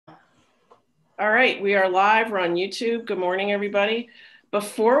All right, we are live. We're on YouTube. Good morning, everybody.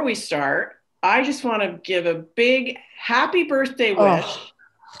 Before we start, I just want to give a big happy birthday wish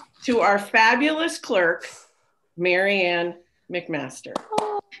to our fabulous clerk, Marianne McMaster.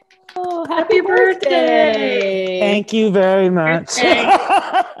 Oh, happy birthday. Thank you very much.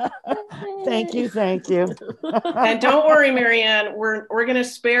 Thank you. And don't worry, Marianne, we're going to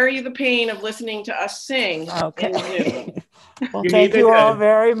spare you the pain of listening to us sing. Okay. Well, thank you all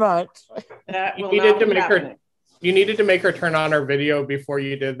very much. That will not be happening. You needed to make her turn on our video before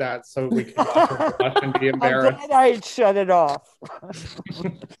you did that so we could watch her blush and be embarrassed. I'm glad I shut it off.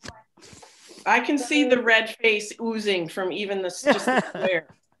 I can see the red face oozing from even just the glare.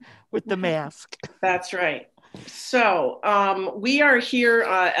 With the mask. That's right. So we are here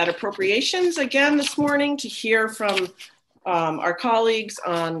at Appropriations again this morning to hear from our colleagues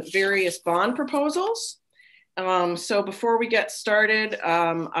on various bond proposals. So before we get started,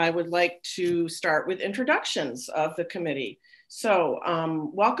 I would like to start with introductions of the committee. So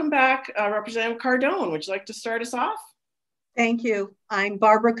welcome back, Representative Cardone. Would you like to start us off? Thank you. I'm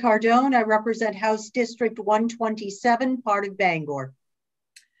Barbara Cardone. I represent House District 127, part of Bangor.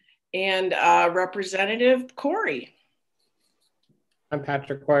 And Representative Corey. I'm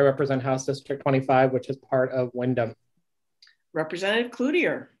Patrick Corey, I represent House District 25, which is part of Wyndham. Representative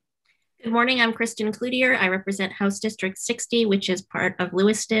Cloutier. Good morning, I'm Kristen Cloutier. I represent House District 60, which is part of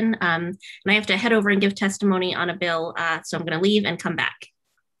Lewiston. And I have to head over and give testimony on a bill, so I'm going to leave and come back.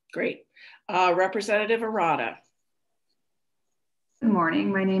 Great. Representative Arata. Good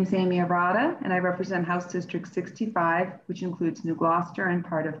morning, my name is Amy Arata, and I represent House District 65, which includes New Gloucester and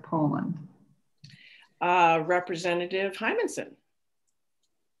part of Poland. Representative Hymanson.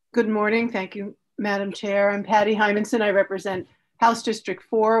 Good morning, thank you, Madam Chair. I'm Patty Hymanson. I represent House District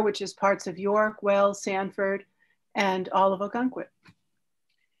 4, which is parts of York, Wells, Sanford, and all of Ogunquit.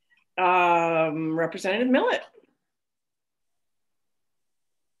 Representative Millett.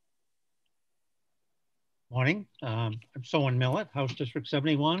 Morning, I'm Sowen Millett, House District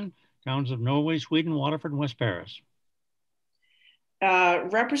 71, towns of Norway, Sweden, Waterford, and West Paris.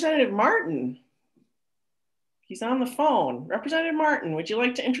 Representative Martin. He's on the phone. Representative Martin, would you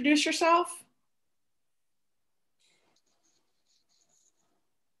like to introduce yourself?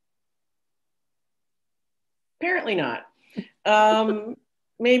 Apparently not.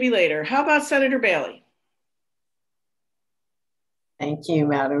 Maybe later. How about Senator Bailey? Thank you,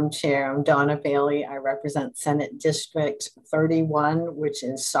 Madam Chair. I'm Donna Bailey. I represent Senate District 31, which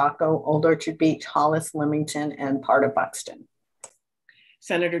is Saco, Old Orchard Beach, Hollis, Leamington, and part of Buxton.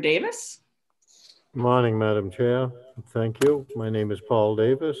 Senator Davis. Good morning, Madam Chair. Thank you. My name is Paul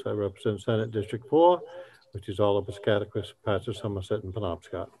Davis. I represent Senate District 4, which is all of Piscataquis, Patches, Somerset, and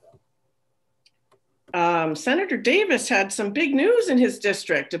Penobscot. Senator Davis had some big news in his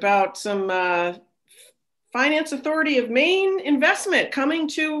district about some Finance Authority of Maine investment coming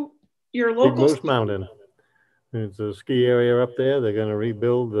to your local. Big Moose Mountain. It's a ski area up there. They're going to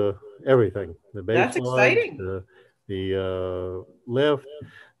rebuild everything. The base. That's exciting. The lift.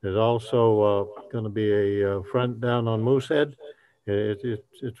 There's also going to be a front down on Moosehead.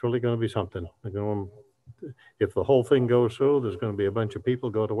 It's really going to be something. If the whole thing goes through, there's going to be a bunch of people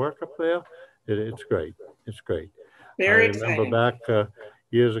go to work up there. It's great. It's great. Very exciting. I remember back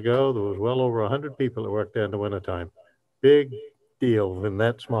years ago, there was well over 100 people that worked there in the wintertime. Big deal in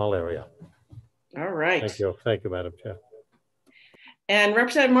that small area. All right. Thank you. Thank you, Madam Chair. And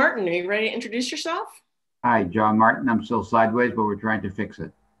Representative Martin, are you ready to introduce yourself? Hi, John Martin. I'm still sideways, but we're trying to fix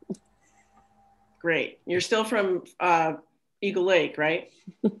it. Great. You're still from Eagle Lake, right?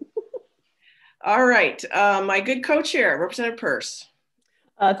 All right. My good co-chair, Representative Peirce.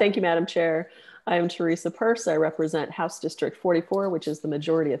 Thank you, Madam Chair. I am Teresa Peirce. I represent House District 44, which is the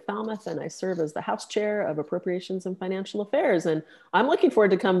majority of Falmouth, and I serve as the House Chair of Appropriations and Financial Affairs. And I'm looking forward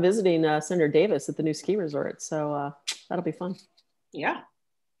to come visiting Senator Davis at the new ski resort. So that'll be fun. Yeah.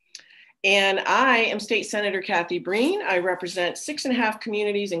 And I am State Senator Kathy Breen. I represent 6.5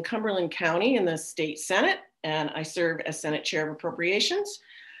 communities in Cumberland County in the State Senate, and I serve as Senate Chair of Appropriations.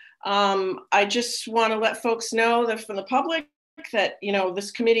 I just want to let folks know that from the public, that this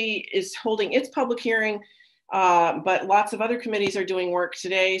committee is holding its public hearing, but lots of other committees are doing work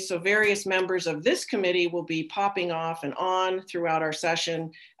today. So various members of this committee will be popping off and on throughout our session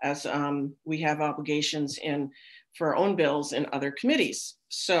as we have obligations for our own bills in other committees.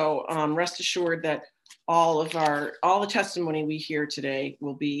 So rest assured that all the testimony we hear today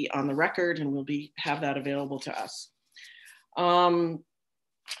will be on the record and we'll have that available to us.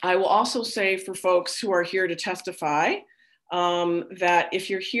 I will also say for folks who are here to testify, that if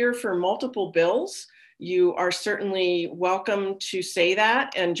you're here for multiple bills, you are certainly welcome to say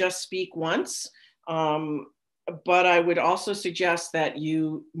that and just speak once. But I would also suggest that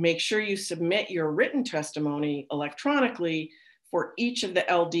you make sure you submit your written testimony electronically for each of the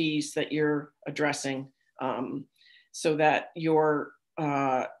LDs that you're addressing, so that your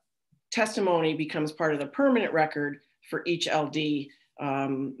testimony becomes part of the permanent record for each LD.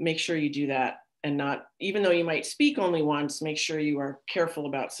 Make sure you do that, and not, even though you might speak only once, make sure you are careful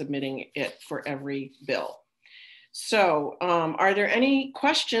about submitting it for every bill. So are there any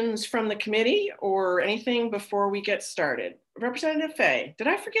questions from the committee or anything before we get started? Representative Fay, did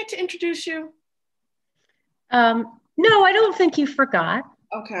I forget to introduce you? No, I don't think you forgot.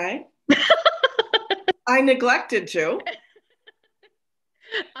 Okay. I neglected to.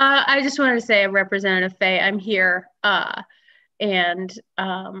 I just wanted to say, Representative Fay, I'm here and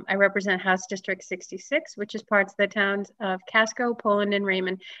I represent House District 66, which is parts of the towns of Casco, Poland, and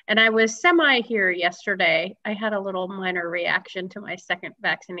Raymond. And I was semi here yesterday. I had a little minor reaction to my second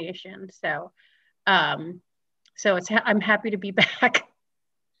vaccination. So, I'm happy to be back.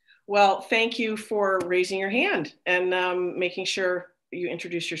 Well, thank you for raising your hand and making sure you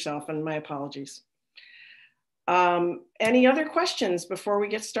introduce yourself, and my apologies. Any other questions before we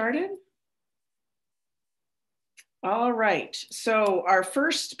get started? All right, so our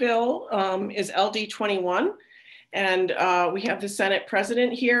first bill is LD 21, and we have the Senate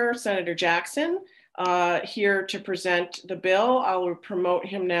President here, Senator Jackson, here to present the bill. I will promote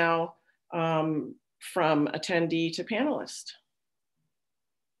him now from attendee to panelist.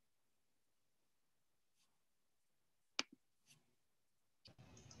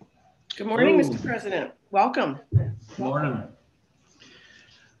 Good morning, Hello. Mr. President. Welcome. Good morning.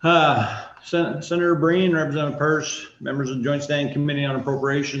 Senator Breen, Representative Peirce, members of the Joint Standing Committee on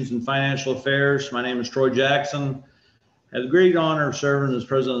Appropriations and Financial Affairs. My name is Troy Jackson. I have the great honor of serving as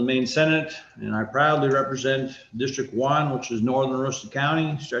President of the Maine Senate, and I proudly represent District 1, which is northern Aroostook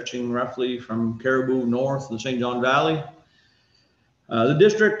County, stretching roughly from Caribou north to the St. John Valley. The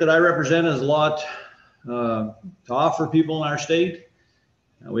district that I represent has a lot to offer people in our state.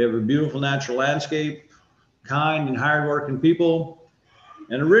 We have a beautiful natural landscape, kind and hardworking people,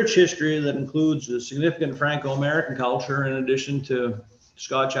 and a rich history that includes a significant Franco-American culture in addition to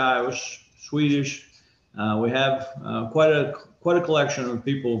Scotch-Irish, Swedish. We have quite a collection of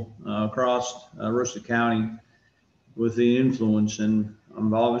people across Aroostook County with the influence, and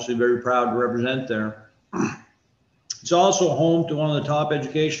I'm obviously very proud to represent there. It's also home to one of the top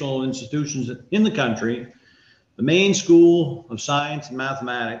educational institutions in the country, the Maine School of Science and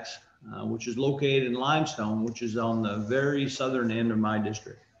Mathematics, which is located in Limestone, which is on the very southern end of my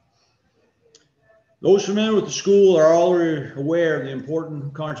district. Those familiar with the school are already aware of the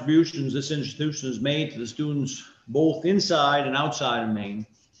important contributions this institution has made to the students both inside and outside of Maine.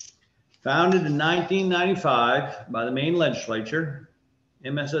 Founded in 1995 by the Maine legislature,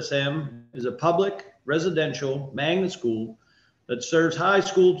 MSSM is a public residential magnet school that serves high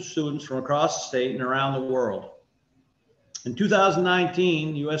school students from across the state and around the world. In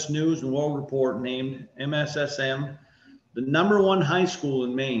 2019, U.S. News and World Report named MSSM the #1 high school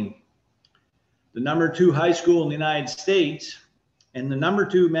in Maine, the #2 high school in the United States, and the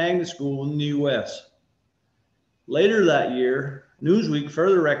 #2 magnet school in the U.S. Later that year, Newsweek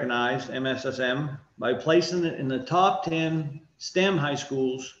further recognized MSSM by placing it in the top 10 STEM high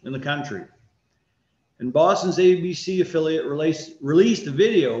schools in the country. And Boston's ABC affiliate released a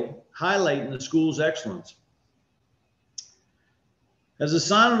video highlighting the school's excellence. As a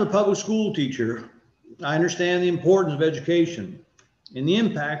son of a public school teacher, I understand the importance of education and the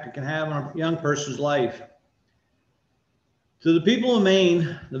impact it can have on a young person's life. To the people of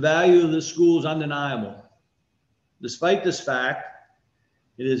Maine, the value of this school is undeniable. Despite this fact,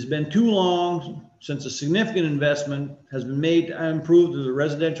 it has been too long since a significant investment has been made to improve the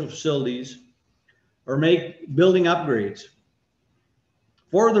residential facilities or make building upgrades.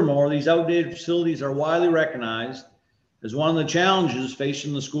 Furthermore, these outdated facilities are widely recognized as one of the challenges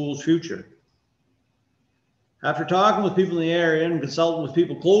facing the school's future. After talking with people in the area and consulting with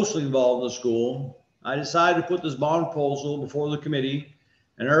people closely involved in the school, I decided to put this bond proposal before the committee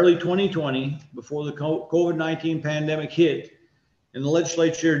in early 2020, before the COVID-19 pandemic hit and the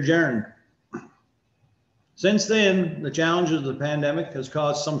legislature adjourned. Since then, the challenges of the pandemic has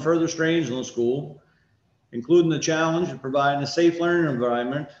caused some further strains on the school, including the challenge of providing a safe learning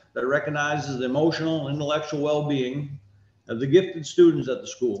environment that recognizes the emotional and intellectual well-being of the gifted students at the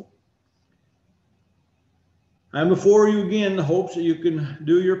school. I'm before you again in the hopes that you can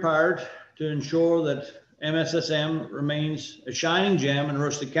do your part to ensure that MSSM remains a shining gem in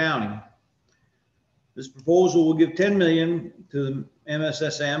Aroostook County. This proposal will give $10 million to the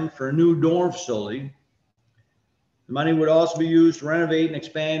MSSM for a new dorm facility The money would also be used to renovate and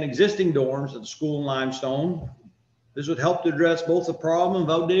expand existing dorms at the school in Limestone. This would help to address both the problem of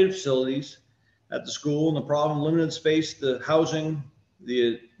outdated facilities at the school and the problem of limited space to housing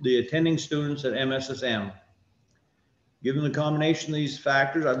the attending students at MSSM. Given the combination of these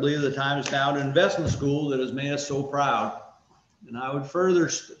factors, I believe the time is now to invest in the school that has made us so proud. And I would further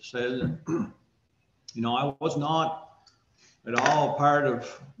say that, you know, I was not at all part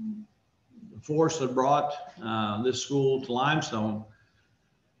of the force that brought this school to Limestone.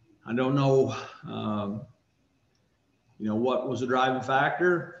 I don't know, you know, what was the driving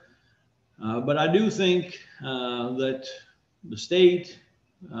factor, but I do think that the state,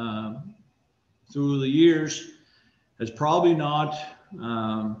 through the years, has probably not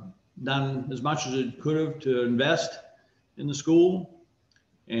done as much as it could have to invest in the school.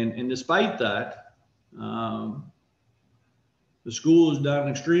 And despite that, the school has done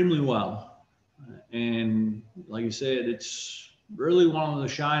extremely well. And like you said, it's really one of the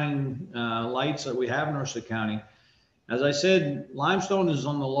shining lights that we have in Mercer County. As I said, Limestone is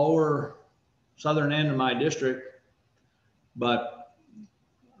on the lower southern end of my district, but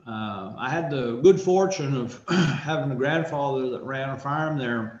I had the good fortune of having a grandfather that ran a farm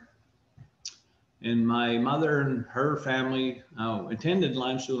there, and my mother and her family attended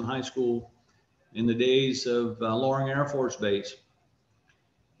Limestone High School in the days of Loring Air Force Base.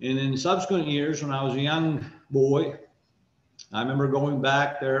 And in subsequent years, when I was a young boy, I remember going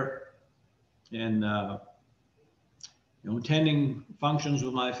back there and you know, attending functions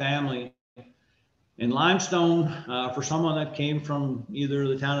with my family. In Limestone, for someone that came from either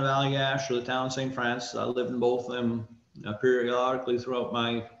the town of Allagash or the town of St. Francis, I lived in both of them periodically throughout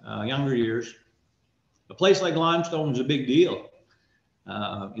my younger years. A place like Limestone was a big deal.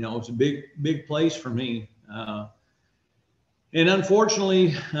 You know, it's a big place for me. And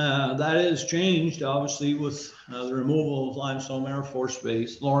unfortunately, that has changed, obviously, with the removal of Limestone Air Force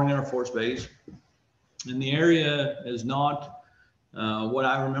Base, Loring Air Force Base. And the area is not what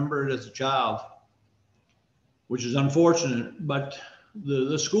I remembered as a child, which is unfortunate, but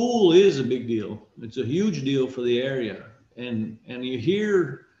the school is a big deal. It's a huge deal for the area. And you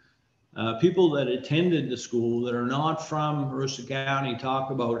hear people that attended the school that are not from Aroostook County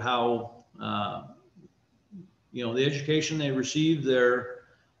talk about how, you know, the education they received there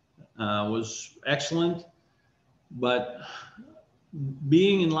was excellent, but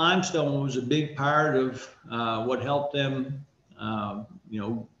being in Limestone was a big part of what helped them, you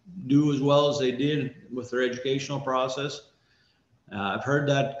know, do as well as they did with their educational process. I've heard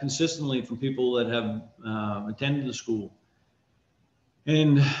that consistently from people that have attended the school.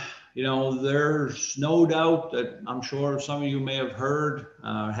 And, you know, there's no doubt that I'm sure some of you may have heard,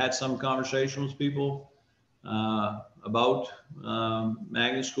 had some conversations with people about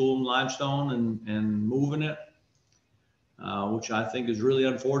magnet school in Limestone and moving it, which I think is really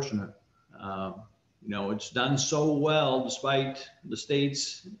unfortunate. You know, it's done so well despite the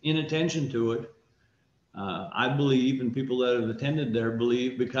state's inattention to it. I believe, and people that have attended there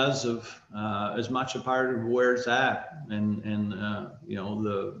believe, because of as much a part of where it's at, and you know,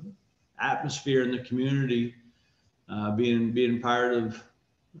 the atmosphere in the community, being part of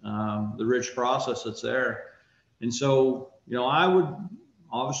the rich process that's there. And so, you know, I would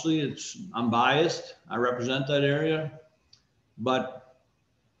obviously, I'm biased. I represent that area, but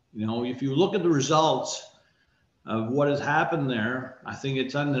you know, if you look at the results of what has happened there, I think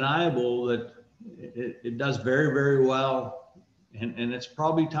it's undeniable that it does very, very well. And it's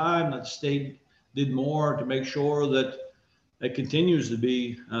probably time that the state did more to make sure that it continues to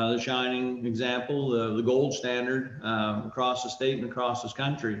be the shining example, the gold standard across the state and across this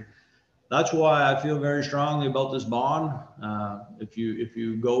country. That's why I feel very strongly about this bond. If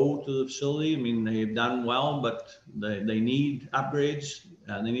you go to the facility, I mean, they've done well, but they need upgrades.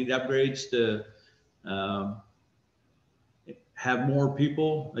 They need upgrades to have more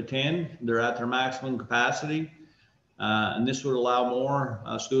people attend. They're at their maximum capacity. And this would allow more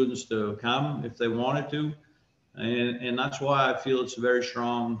students to come if they wanted to. And that's why I feel it's a very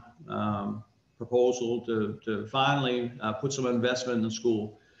strong proposal to finally put some investment in the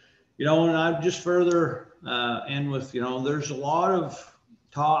school. You know, and I just further end with, you know, there's a lot of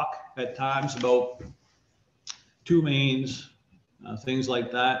talk at times about two mains, things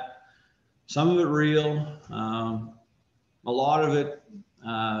like that. Some of it real, a lot of it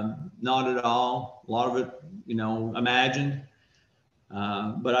not at all, a lot of it, you know, imagined.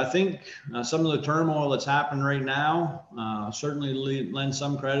 But I think some of the turmoil that's happening right now certainly lends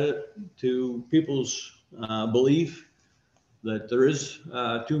some credit to people's belief that there is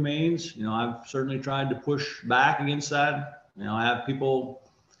two mains. You know, I've certainly tried to push back against that. You know, I have people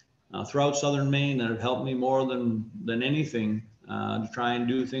throughout Southern Maine that have helped me more than anything to try and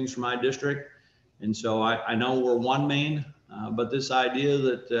do things for my district. And so I know we're one Maine, but this idea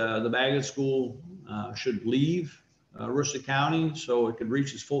that the magnet school should leave Aroostook County so it could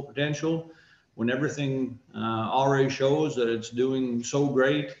reach its full potential when everything already shows that it's doing so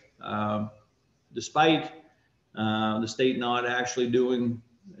great, despite the state not actually doing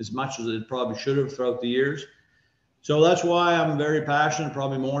as much as it probably should have throughout the years. So that's why I'm very passionate,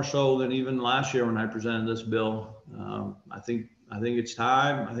 probably more so than even last year when I presented this bill. I think it's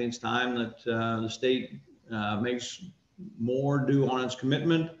time. I think it's time that the state makes more due on its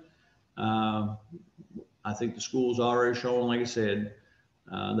commitment. I think the school's already shown, like I said,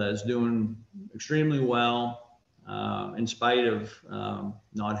 that it's doing extremely well in spite of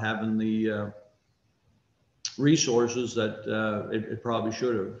not having the resources that it probably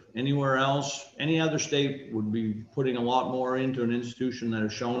should have. Anywhere else, any other state would be putting a lot more into an institution that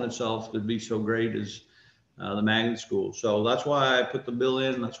has shown itself to be so great as the magnet school. So that's why I put the bill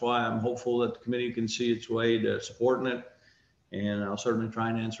in. That's why I'm hopeful that the committee can see its way to supporting it. And I'll certainly try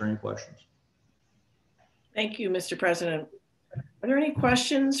and answer any questions. Thank you, Mr. President. Are there any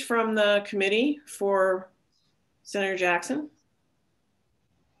questions from the committee for Senator Jackson?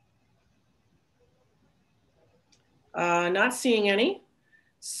 Not seeing any.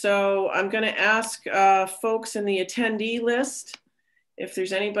 So I'm going to ask folks in the attendee list if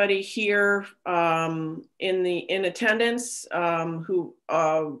there's anybody here in attendance who,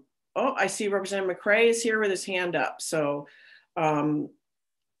 oh, I see Representative McCray is here with his hand up. So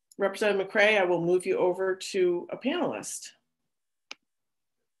Representative McCray, I will move you over to a panelist.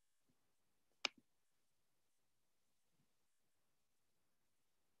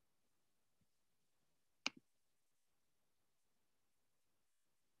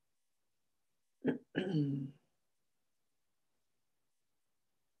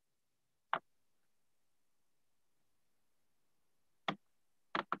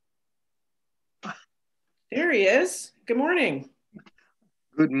 There he is. Good morning.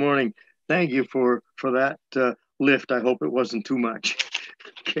 Good morning. Thank you for that lift. I hope it wasn't too much.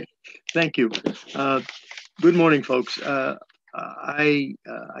 Okay. Thank you. Good morning, folks. I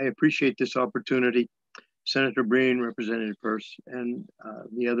appreciate this opportunity. Senator Breen, Representative Peirce, and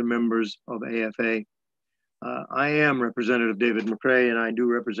the other members of AFA. I am Representative David McCray, and I do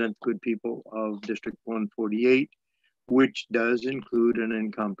represent the good people of District 148, which does include and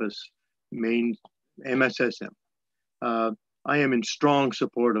encompass Maine MSSM. I am in strong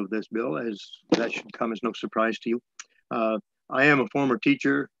support of this bill, as that should come as no surprise to you. I am a former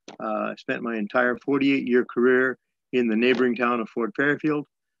teacher. I spent my entire 48-year career in the neighboring town of Fort Fairfield.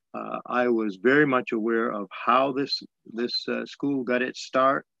 I was very much aware of how this school got its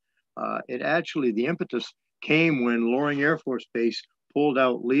start. The impetus came when Loring Air Force Base pulled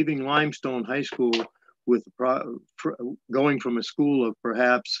out, leaving Limestone High School with going from a school of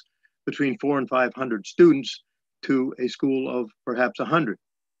perhaps between 400 and 500 students to a school of perhaps 100.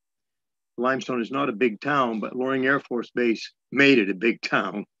 Limestone is not a big town, but Loring Air Force Base made it a big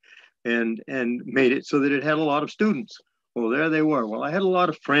town and made it so that it had a lot of students. Well, there they were. Well, I had a lot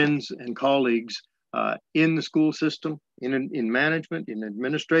of friends and colleagues in the school system, in management, in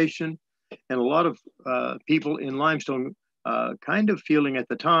administration, and a lot of people in Limestone kind of feeling at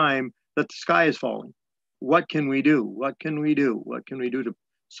the time that the sky is falling. What can we do? What can we do? What can we do to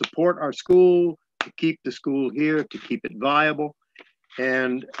support our school, to keep the school here, to keep it viable?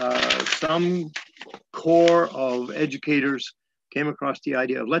 And some core of educators came across the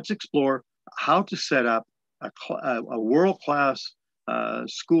idea of let's explore how to set up a world-class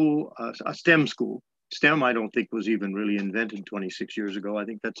school, a STEM school. STEM, I don't think was even really invented 26 years ago. I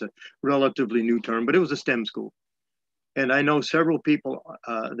think that's a relatively new term, but it was a STEM school. And I know several people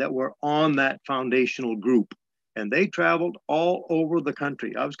that were on that foundational group, and they traveled all over the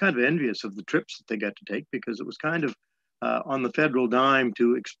country. I was kind of envious of the trips that they got to take because it was kind of on the federal dime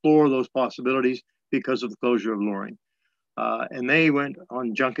to explore those possibilities because of the closure of Loring. And they went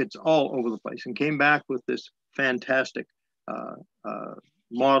on junkets all over the place and came back with this fantastic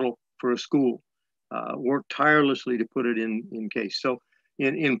model for a school. Worked tirelessly to put it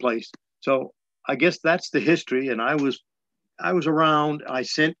in place. So I guess that's the history. And I was around. I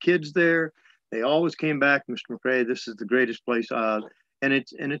sent kids there. They always came back, Mr. McCray, this is the greatest place. And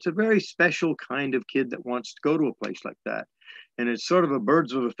it's a very special kind of kid that wants to go to a place like that. And it's sort of a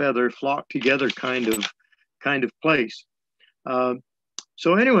birds of a feather flock together kind of place.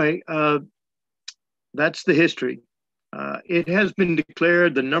 So anyway, that's the history. It has been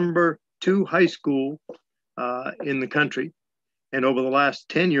declared the #2 high school in the country. And over the last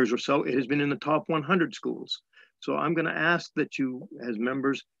 10 years or so, it has been in the top 100 schools. So I'm going to ask that you, as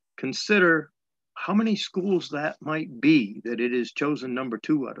members, consider how many schools that might be that it is chosen number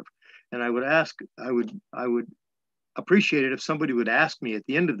 2 out of. And I would appreciate it if somebody would ask me at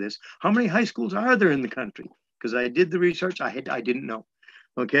the end of this, how many high schools are there in the country? Because I did the research, I didn't know.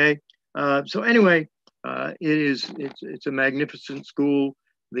 Okay, so anyway, it's a magnificent school.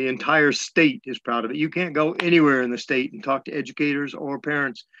 The entire state is proud of it. You can't go anywhere in the state and talk to educators or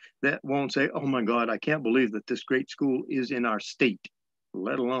parents that won't say, oh my God, I can't believe that this great school is in our state,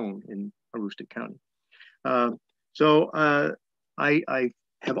 let alone in Aroostook County. I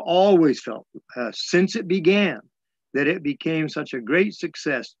have always felt since it began that it became such a great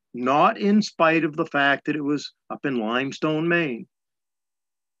success, not in spite of the fact that it was up in Limestone, Maine,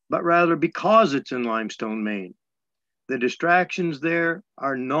 but rather because it's in Limestone, Maine. The distractions there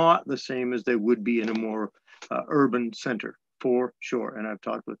are not the same as they would be in a more urban center, for sure. And I've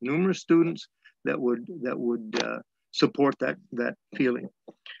talked with numerous students that would support that feeling.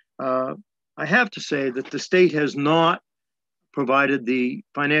 I have to say that the state has not provided the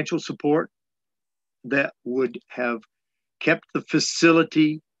financial support that would have kept the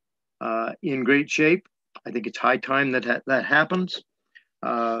facility in great shape. I think it's high time that that happens.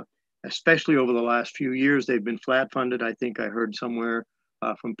 Especially over the last few years, they've been flat funded. I think I heard somewhere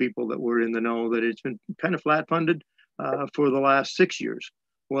from people that were in the know that it's been kind of flat funded for the last 6 years.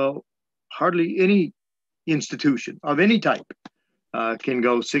 Well, hardly any institution of any type can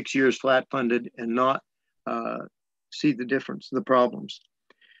go 6 years flat funded and not see the difference, the problems.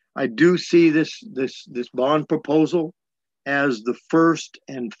 I do see this bond proposal as the first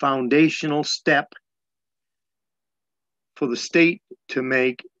and foundational step for the state to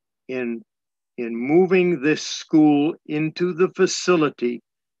make in moving this school into the facility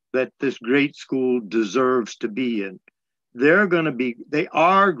that this great school deserves to be in. They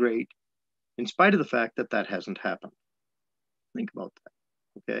are great in spite of the fact that that hasn't happened. Think about that,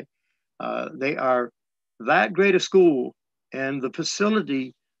 okay? They are that great a school, and the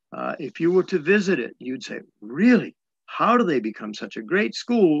facility, if you were to visit it, you'd say, really, how do they become such a great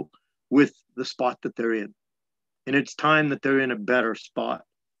school with the spot that they're in? And it's time that they're in a better spot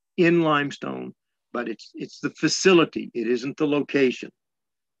in Limestone, but it's the facility, it isn't the location,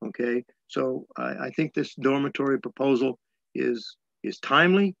 okay? So I think this dormitory proposal is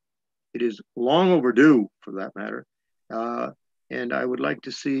timely. It is long overdue, for that matter. And I would like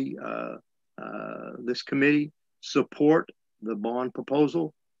to see this committee support the bond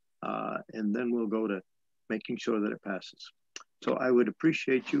proposal, and then we'll go to making sure that it passes. So I would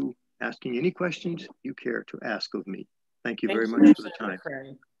appreciate you asking any questions you care to ask of me. Thank you very much for the time.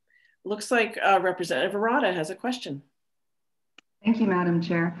 Looks like Representative Arata has a question. Thank you, Madam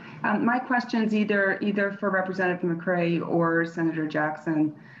Chair. My question's either for Representative McCray or Senator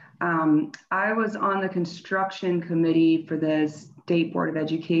Jackson. I was on the construction committee for the State Board of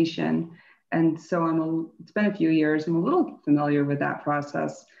Education, and so it's been a few years. I'm a little familiar with that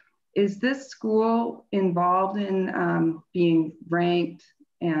process. Is this school involved in being ranked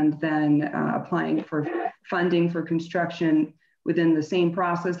and then applying for funding for construction within the same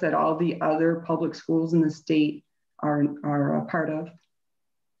process that all the other public schools in the state are a part of?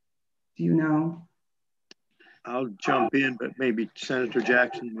 Do you know? I'll jump in, but maybe Senator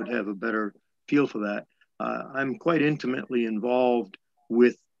Jackson would have a better feel for that. I'm quite intimately involved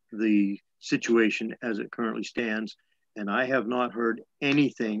with the situation as it currently stands, and I have not heard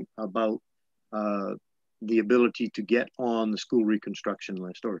anything about the ability to get on the school reconstruction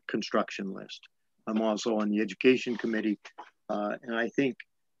list or construction list. I'm also on the education committee, and I think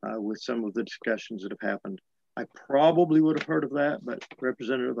with some of the discussions that have happened, I probably would have heard of that, but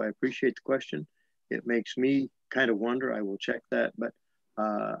Representative, I appreciate the question. It makes me kind of wonder. I will check that, but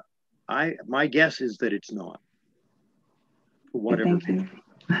my guess is that it's not, for whatever reason.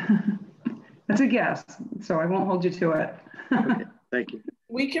 That's a guess, so I won't hold you to it. Okay, thank you.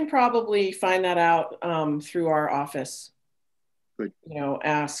 We can probably find that out through our office. Good. You know,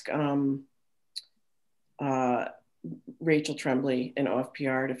 ask Rachel Tremblay in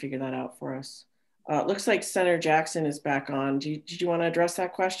OFPR to figure that out for us. Looks like Senator Jackson is back on. Did you want to address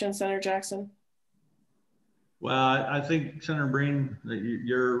that question, Senator Jackson? Well, I think Senator Breen, that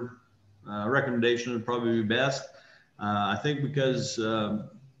your recommendation would probably be best. I think because the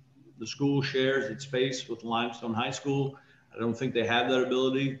school shares its space with Limestone High School, I don't think they have that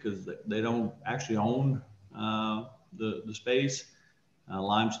ability because they don't actually own the space.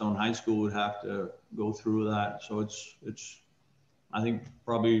 Limestone High School would have to go through that. So it's I think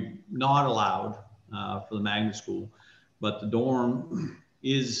probably not allowed for the magnet school, but the dorm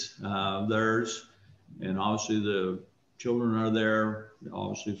is theirs. And obviously the children are there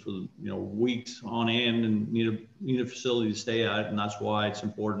obviously for weeks on end and need a facility to stay at, and that's why it's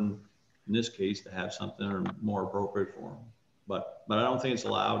important in this case to have something more appropriate for them. But I don't think it's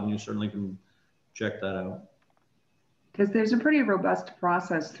allowed, and you certainly can check that out. Because there's a pretty robust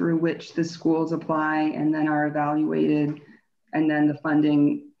process through which the schools apply and then are evaluated, and then the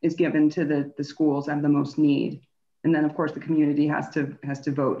funding is given to the schools that have the most need. And then of course the community has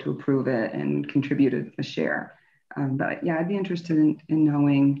to vote to approve it and contribute a share. But yeah, I'd be interested in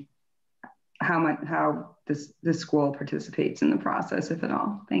knowing how this school participates in the process, if at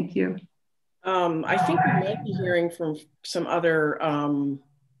all. Thank you. I think we might be hearing from some other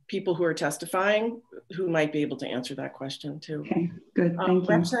people who are testifying who might be able to answer that question too. Okay, good, thank you.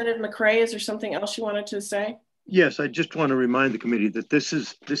 Representative McCray, is there something else you wanted to say? Yes, I just want to remind the committee that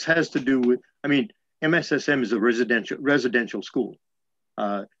this has to do with, MSSM is a residential school.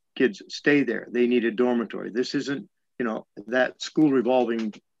 Kids stay there. They need a dormitory. This isn't, that school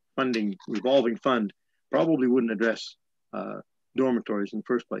revolving fund probably wouldn't address dormitories in the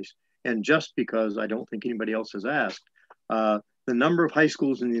first place. And just because I don't think anybody else has asked, the number of high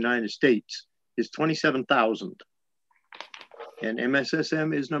schools in the United States is 27,000. And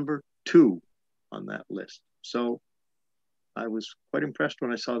MSSM is number 2 on that list. So I was quite impressed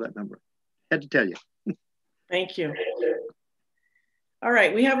when I saw that number. Had to tell you. Thank you. All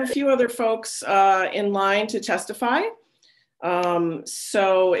right, we have a few other folks in line to testify.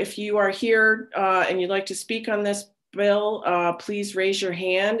 So if you are here and you'd like to speak on this bill, please raise your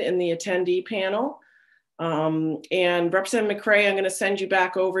hand in the attendee panel. And Representative McCray, I'm going to send you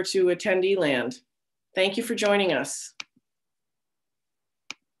back over to attendee land. Thank you for joining us.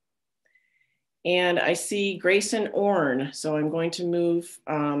 And I see Grayson Orn, so I'm going to move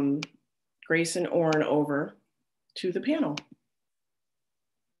Grayson Orn over to the panel.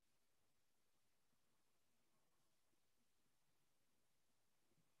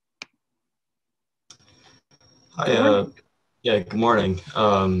 Hi, good morning.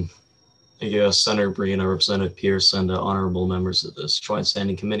 Thank you, Senator Breen, Representative Pierce, and honorable members of this Joint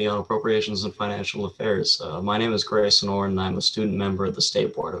Standing Committee on Appropriations and Financial Affairs. My name is Grayson Orn, and I'm a student member of the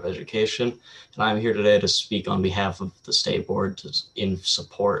State Board of Education, and I'm here today to speak on behalf of the State Board in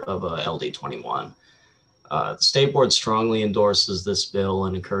support of LD 21. The State Board strongly endorses this bill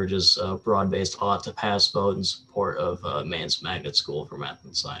and encourages a broad-based ought to pass vote in support of Maine's Magnet School for Math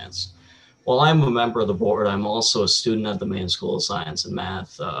and Science. While I'm a member of the board, I'm also a student at the Maine School of Science and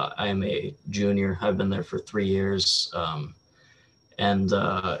Math. I am a junior. I've been there for 3 years. And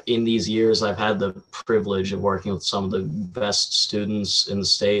in these years, I've had the privilege of working with some of the best students in the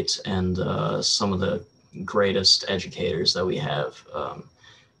state and some of the greatest educators that we have.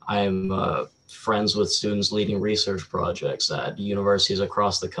 I'm friends with students leading research projects at universities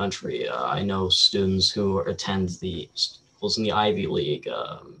across the country. I know students who attend the schools in the Ivy League,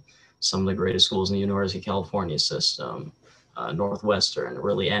 some of the greatest schools in the University of California system, Northwestern,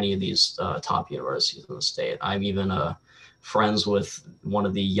 really any of these top universities in the state. I'm even friends with one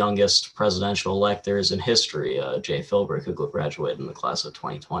of the youngest presidential electors in history, Jay Philbrick, who graduated in the class of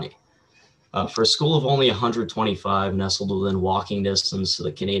 2020. For a school of only 125 nestled within walking distance to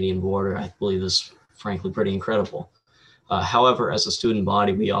the Canadian border, I believe this is frankly pretty incredible. However, as a student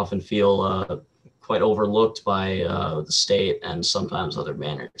body, we often feel quite overlooked by the state and sometimes other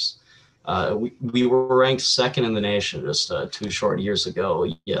banners. We were ranked second in the nation just 2 short years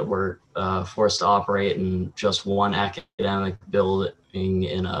ago, yet we're forced to operate in just one academic building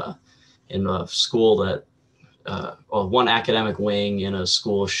in a school that, one academic wing in a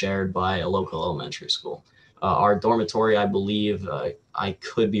school shared by a local elementary school. Our dormitory, I believe, I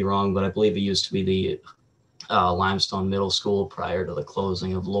could be wrong, but I believe it used to be the Limestone Middle School prior to the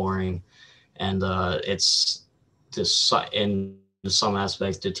closing of Loring, and it's just in some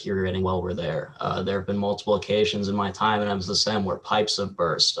aspects deteriorating while we're there. There have been multiple occasions in my time at MSSM where pipes have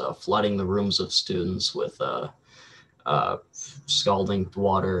burst, flooding the rooms of students with scalding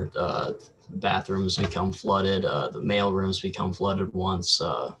water. Bathrooms become flooded. The mail rooms become flooded once.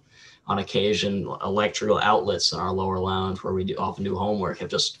 On occasion, electrical outlets in our lower lounge where we often do homework have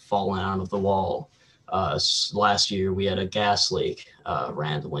just fallen out of the wall. Last year, we had a gas leak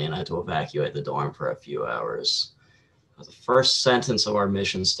randomly, and I had to evacuate the dorm for a few hours. The first sentence of our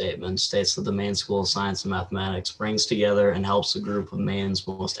mission statement states that the Maine School of Science and Mathematics brings together and helps a group of Maine's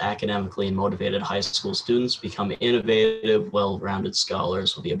most academically and motivated high school students become innovative, well-rounded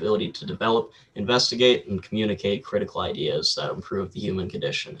scholars with the ability to develop, investigate, and communicate critical ideas that improve the human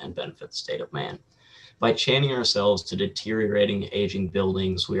condition and benefit the state of Maine. By chaining ourselves to deteriorating, aging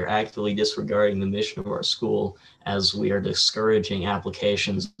buildings, we are actively disregarding the mission of our school as we are discouraging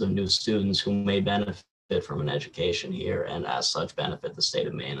applications of new students who may benefit benefit from an education here and as such benefit the state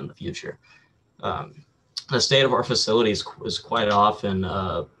of Maine in the future. The state of our facilities is quite often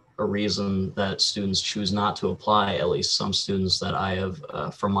a reason that students choose not to apply, at least some students that I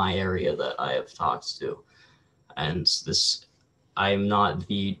have from my area that I have talked to. And this, I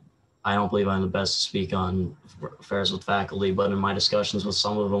don't believe I'm the best to speak on affairs with faculty, but in my discussions with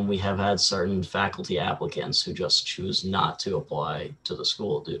some of them, we have had certain faculty applicants who just choose not to apply to the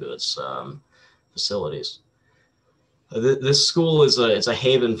school due to its facilities. This school is a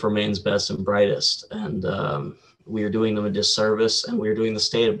haven for Maine's best and brightest, and we are doing them a disservice, and we are doing the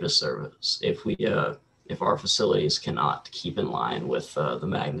state a disservice if our facilities cannot keep in line with the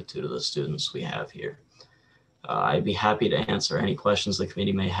magnitude of the students we have here. I'd be happy to answer any questions the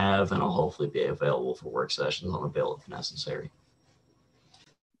committee may have, and I'll hopefully be available for work sessions on the bill if necessary.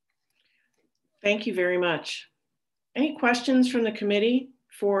 Thank you very much. Any questions from the committee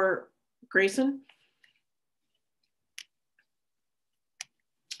for Grayson?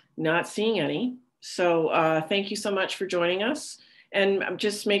 Not seeing any. So thank you so much for joining us. And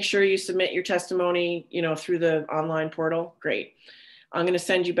just make sure you submit your testimony, through the online portal. Great. I'm going to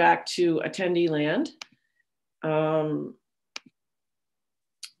send you back to attendee land.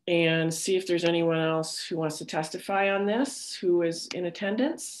 And see if there's anyone else who wants to testify on this, who is in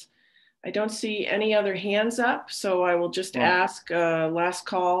attendance. I don't see any other hands up, so I will just ask last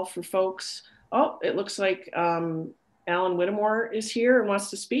call for folks. Oh, it looks like Alan Whittemore is here and wants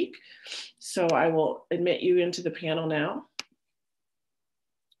to speak. So I will admit you into the panel now.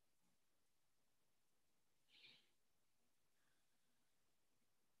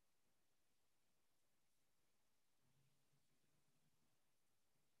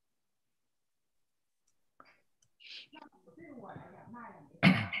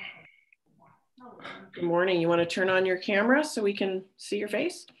 Good morning. You want to turn on your camera so we can see your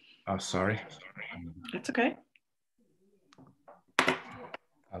face? Oh, sorry. That's okay.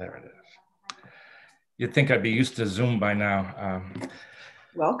 Oh, there it is. You'd think I'd be used to Zoom by now.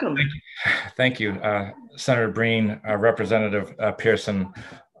 Welcome. Thank you. Senator Breen, Representative Pearson,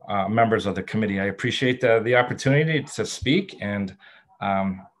 members of the committee. I appreciate the opportunity to speak, and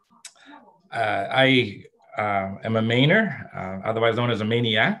I am a Mainer, otherwise known as a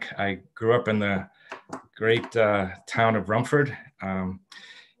maniac. I grew up in the great town of Rumford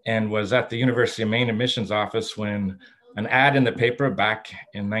and was at the University of Maine admissions office when an ad in the paper back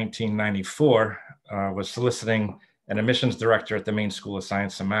in 1994 was soliciting an admissions director at the Maine School of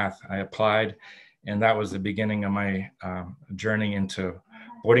Science and Math. I applied, and that was the beginning of my journey into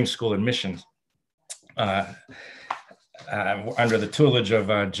boarding school admissions. Under the tutelage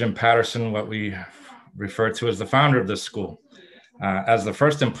of Jim Patterson, what we refer to as the founder of this school. As the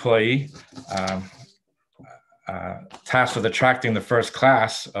first employee tasked with attracting the first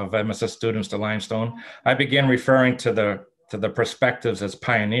class of MSS students to Limestone, I began referring to the perspectives as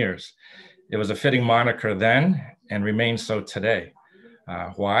pioneers. It was a fitting moniker then and remains so today.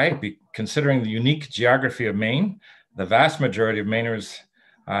 Why? Considering the unique geography of Maine, the vast majority of Mainers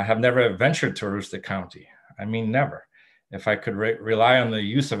have never ventured to Aroostook County. I mean, never. If I could rely on the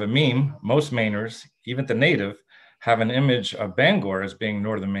use of a meme, most Mainers, even the native, have an image of Bangor as being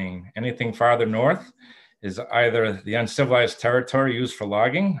northern Maine. Anything farther north is either the uncivilized territory used for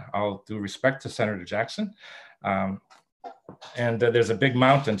logging, all due respect to Senator Jackson, and there's a big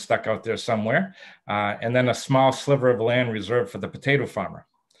mountain stuck out there somewhere, and then a small sliver of land reserved for the potato farmer.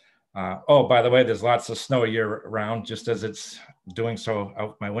 Oh, by the way, there's lots of snow year round, just as it's doing so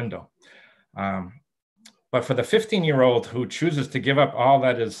out my window. But for the 15-year-old who chooses to give up all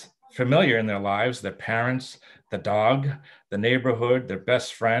that is familiar in their lives, their parents, the dog, the neighborhood, their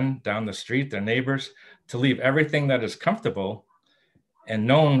best friend down the street, their neighbors, to leave everything that is comfortable and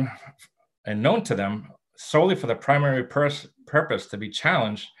known to them solely for the primary purpose to be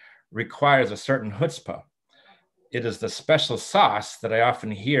challenged requires a certain chutzpah. It is the special sauce that I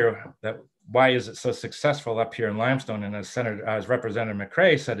often hear that why is it so successful up here in Limestone? And as Representative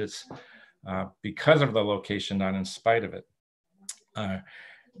McCray said, it's because of the location, not in spite of it.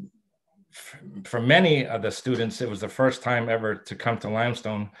 For many of the students, it was the first time ever to come to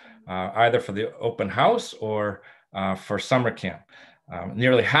Limestone, either for the open house or for summer camp.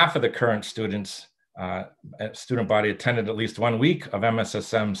 Nearly half of the current students, student body attended at least 1 week of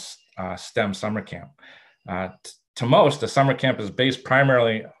MSSM's STEM summer camp. To most, a summer camp is based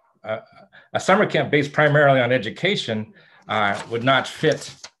primarily, a summer camp based primarily on education would not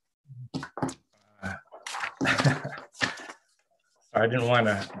fit. I didn't want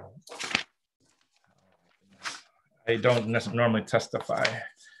to. I don't normally testify.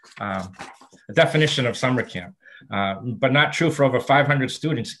 The definition of summer camp. but not true for over 500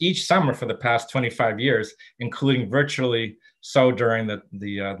 students each summer for the past 25 years, including virtually so during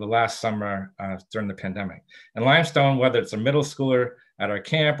the last summer during the pandemic. In Limestone, whether it's a middle schooler at our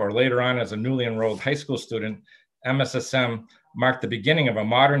camp or later on as a newly enrolled high school student, MSSM marked the beginning of a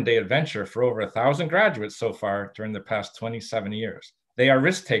modern day adventure for over 1,000 graduates so far during the past 27 years. They are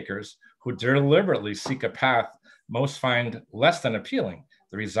risk takers who deliberately seek a path most find less than appealing.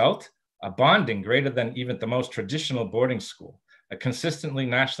 The result, a bonding greater than even the most traditional boarding school, a consistently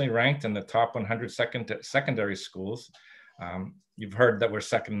nationally ranked in the top 100 secondary schools. You've heard that we're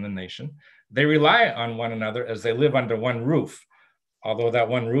second in the nation. They rely on one another as they live under one roof, although that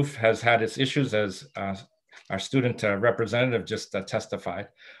one roof has had its issues, as our student representative just testified.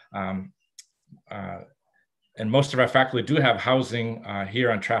 And most of our faculty do have housing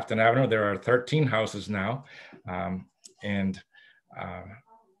here on Trafton Avenue. There are 13 houses now, and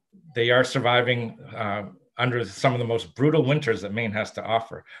they are surviving under some of the most brutal winters that Maine has to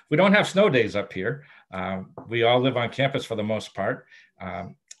offer. We don't have snow days up here. We all live on campus for the most part,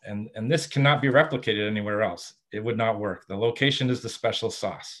 and this cannot be replicated anywhere else. It would not work. The location is the special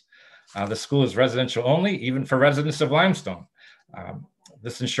sauce. The school is residential only, even for residents of Limestone.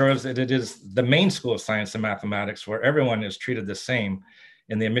 This ensures that it is the main school of science and mathematics where everyone is treated the same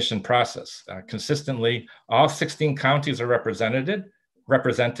in the admission process. Consistently, all 16 counties are represented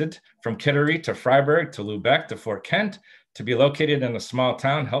from Kittery to Freiburg to Lubec to Fort Kent. To be located in a small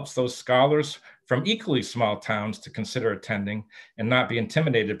town helps those scholars from equally small towns to consider attending and not be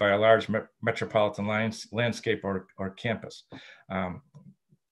intimidated by a large metropolitan landscape or campus.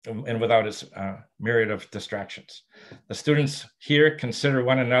 And without its myriad of distractions. The students here consider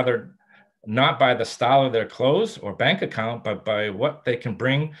one another not by the style of their clothes or bank account, but by what they can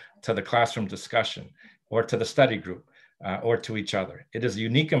bring to the classroom discussion or to the study group or to each other. It is a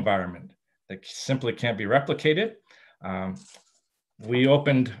unique environment that simply can't be replicated. We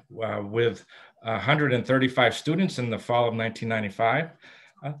opened with 135 students in the fall of 1995.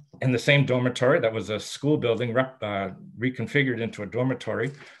 In the same dormitory that was a school building reconfigured into a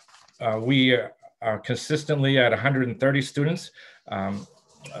dormitory. We are consistently at 130 students. Now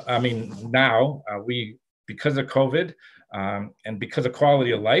because of COVID and because of quality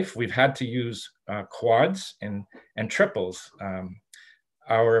of life, we've had to use quads and triples.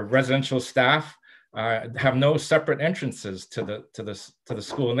 Our residential staff have no separate entrances to the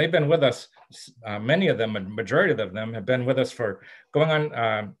school, and they've been with us. Many of them, a majority of them, have been with us for going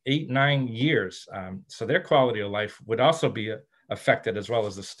on 8-9 years. So their quality of life would also be affected, as well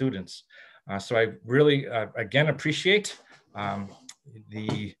as the students. So I really, again, appreciate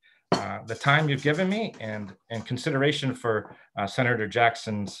the time you've given me and consideration for Senator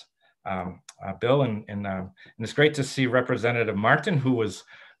Jackson's bill, and it's great to see Representative Martin, who was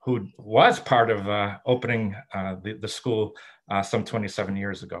part of opening the school some 27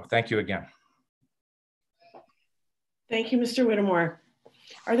 years ago. Thank you again. Thank you, Mr. Whittemore.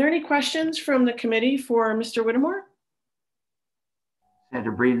 Are there any questions from the committee for Mr. Whittemore?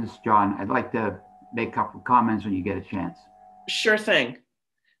 Senator Breen, this is John. I'd like to make a couple of comments when you get a chance. Sure thing.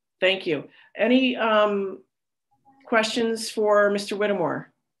 Thank you. Any questions for Mr.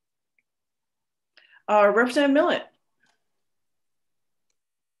 Whittemore? Representative Millett.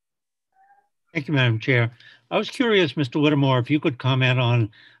 Thank you, Madam Chair. I was curious, Mr. Whittemore, if you could comment on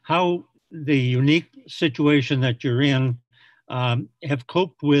how the unique situation that you're in have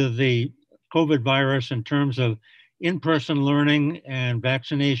coped with the COVID virus in terms of in-person learning and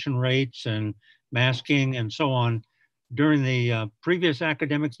vaccination rates and masking and so on during the previous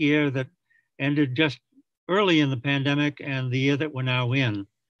academic year that ended just early in the pandemic and the year that we're now in.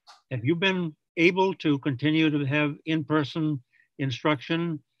 Have you been able to continue to have in-person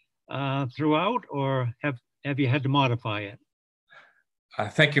instruction throughout, or have you had to modify it?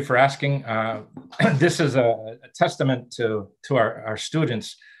 Thank you for asking. This is a testament to our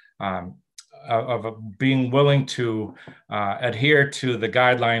students of being willing to adhere to the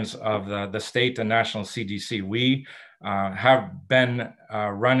guidelines of the state and national CDC. We have been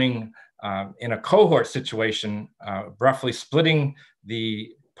running in a cohort situation, roughly splitting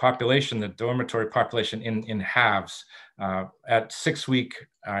the population, the dormitory population, in halves at 6-week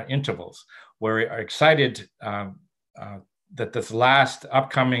intervals. We're excited that this last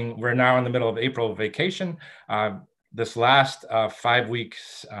upcoming, we're now in the middle of April vacation, this last 5-week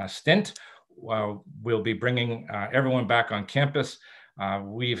stint, we'll be bringing everyone back on campus.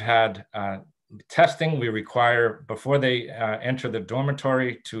 We've had testing. We require, before they enter the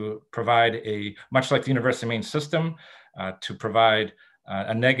dormitory, to provide much like the University of Maine system, to provide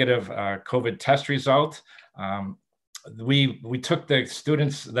a negative COVID test result. we took the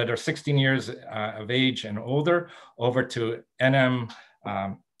students that are 16 years of age and older over to NMCC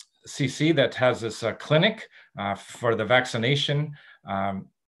that has this clinic for the vaccination.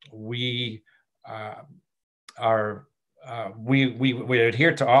 We adhere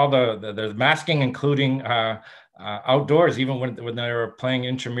to all the masking, including outdoors, even when they were playing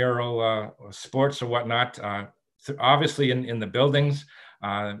intramural sports or whatnot. Obviously in the buildings,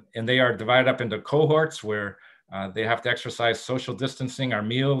 and they are divided up into cohorts where they have to exercise social distancing. Our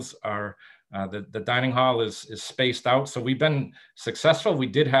meals are, the dining hall is spaced out. So we've been successful. We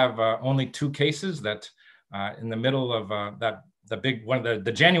did have only 2 cases that in the middle of the big one,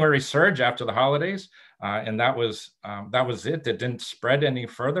 the January surge after the holidays. And that was it. It didn't spread any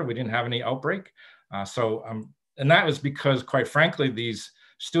further. We didn't have any outbreak. And that was because, quite frankly, these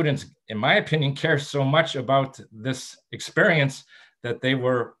students, in my opinion, care so much about this experience that they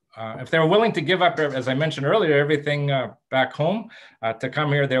were, if they were willing to give up, as I mentioned earlier, everything back home to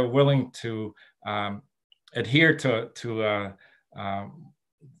come here, they were willing to adhere to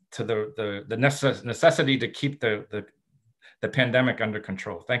the necessity to keep the pandemic under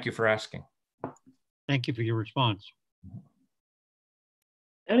control. Thank you for asking. Thank you for your response.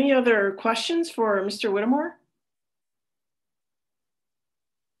 Any other questions for Mr. Whittemore?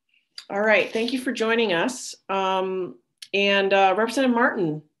 All right, thank you for joining us. And Representative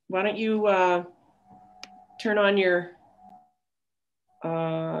Martin, why don't you turn on your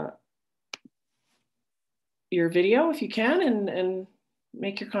video if you can and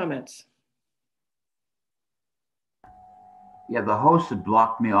make your comments. Yeah, the host had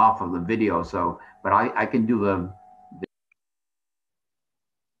blocked me off of the video, so, but I can do the.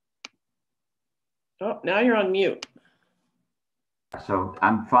 Oh, now you're on mute. So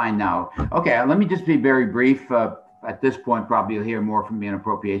I'm fine now. Okay, let me just be very brief. At this point, probably you'll hear more from me in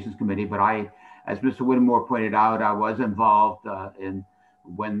Appropriations Committee, but as Mr. Whittemore pointed out, I was involved in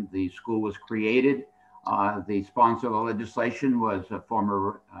when the school was created. The sponsor of the legislation was a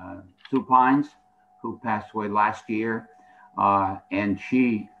former Sue Pines, who passed away last year. And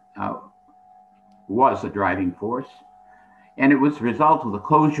she was a driving force. And it was a result of the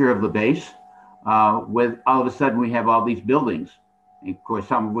closure of the base. With all of a sudden, we have all these buildings. Of course,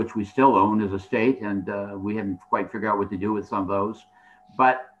 some of which we still own as a state, and we haven't quite figured out what to do with some of those.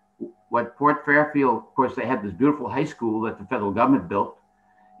 But what Port Fairfield, of course, they had this beautiful high school that the federal government built,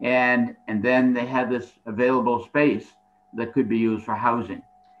 and then they had this available space that could be used for housing.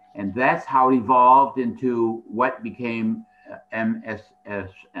 And that's how it evolved into what became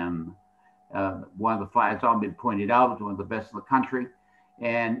MSSM. One of the five, it's all been pointed out, it's one of the best in the country.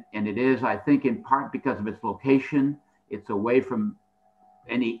 And it is, I think, in part because of its location. It's away from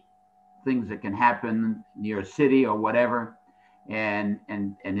any things that can happen near a city or whatever. And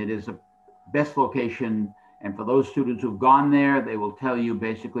it is a best location. And for those students who've gone there, they will tell you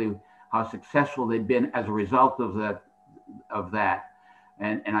basically how successful they've been as a result of that.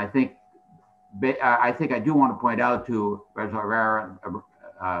 And I think I do want to point out to Representative Herrera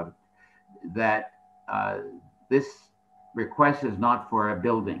that this request is not for a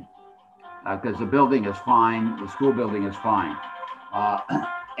building, because the building is fine, the school building is fine.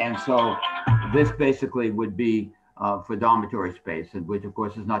 And so this basically would be for dormitory space, which of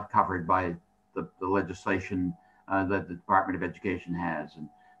course is not covered by the legislation that the Department of Education has. And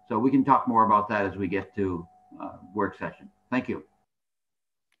so we can talk more about that as we get to work session. Thank you.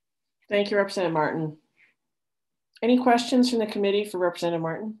 Thank you, Representative Martin. Any questions from the committee for Representative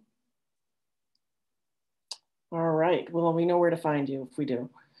Martin? All right, well, we know where to find you if we do.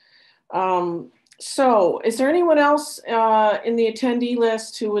 So is there anyone else in the attendee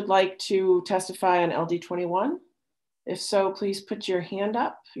list who would like to testify on LD 21? If so, please put your hand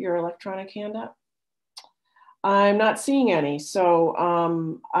up, your electronic hand up. I'm not seeing any, so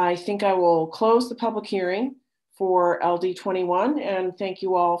I think I will close the public hearing for LD 21 and thank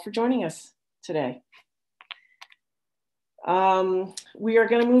you all for joining us today. We are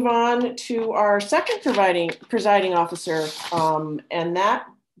going to move on to our second presiding officer and that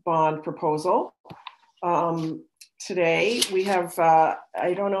bond proposal. Today we have,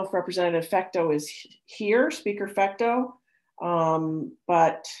 I don't know if Representative Fecto is here, Speaker Fecto,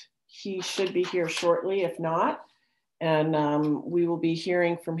 but he should be here shortly if not. And we will be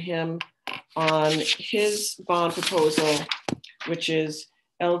hearing from him on his bond proposal, which is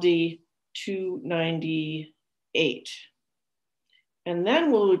LD 298. And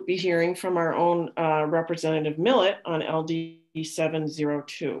then we'll be hearing from our own Representative Millett on LD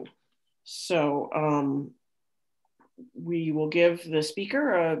 702. So we will give the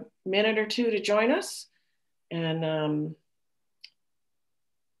speaker a minute or two to join us, and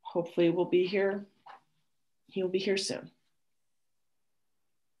hopefully we'll be here He will be here soon.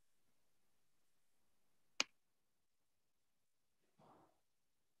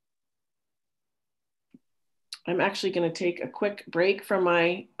 I'm actually going to take a quick break from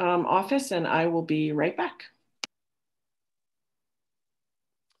my office and I will be right back.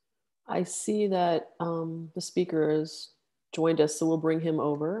 I see that the speaker has joined us, so we'll bring him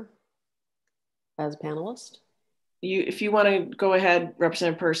over as a panelist. If you want to go ahead,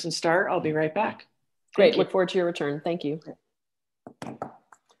 Representative Person, start, I'll be right back. Great, look forward to your return. Thank you.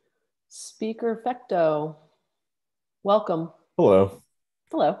 Speaker Fecto, welcome. Hello.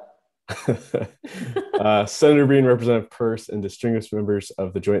 Hello. Senator Breen, Representative Peirce, and distinguished members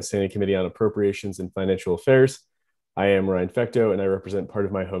of the Joint Standing Committee on Appropriations and Financial Affairs. I am Ryan Fecto, and I represent part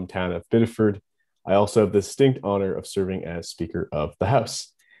of my hometown of Biddeford. I also have the distinct honor of serving as Speaker of the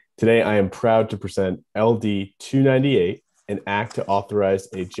House. Today, I am proud to present LD 298, an act to authorize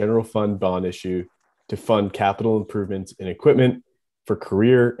a general fund bond issue to fund capital improvements in equipment for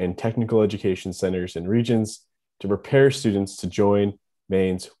career and technical education centers and regions to prepare students to join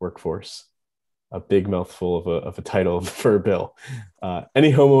Maine's workforce. A big mouthful of a title for a bill.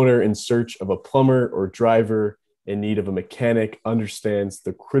 Any homeowner in search of a plumber or driver in need of a mechanic understands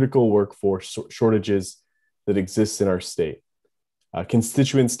the critical workforce shortages that exist in our state.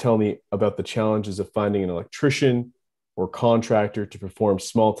 Constituents tell me about the challenges of finding an electrician or contractor to perform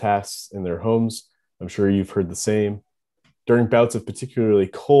small tasks in their homes. I'm sure you've heard the same. During bouts of particularly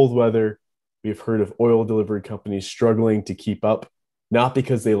cold weather, we've heard of oil delivery companies struggling to keep up, not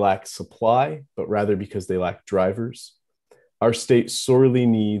because they lack supply, but rather because they lack drivers. Our state sorely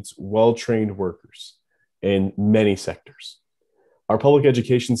needs well-trained workers in many sectors. Our public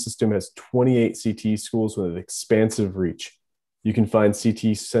education system has 28 CTE schools with an expansive reach. You can find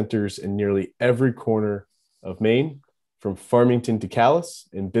CTE centers in nearly every corner of Maine, from Farmington to Calais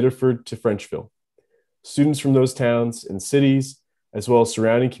and Biddeford to Frenchville. Students from those towns and cities, as well as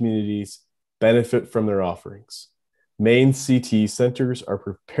surrounding communities, benefit from their offerings. Maine CTE centers are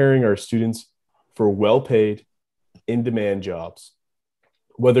preparing our students for well-paid, in-demand jobs.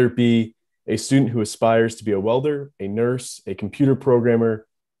 Whether it be a student who aspires to be a welder, a nurse, a computer programmer,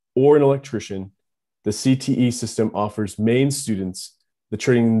 or an electrician, the CTE system offers Maine students the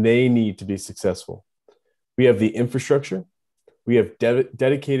training they need to be successful. We have the infrastructure, we have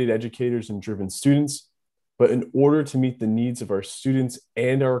dedicated educators and driven students, but in order to meet the needs of our students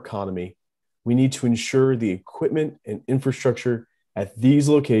and our economy, we need to ensure the equipment and infrastructure at these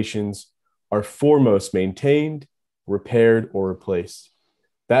locations are foremost maintained, repaired, or replaced.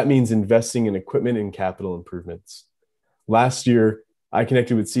 That means investing in equipment and capital improvements. Last year, I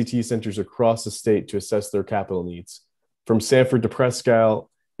connected with CTE centers across the state to assess their capital needs. From Sanford to Presque Isle,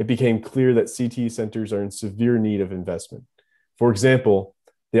 it became clear that CTE centers are in severe need of investment. For example,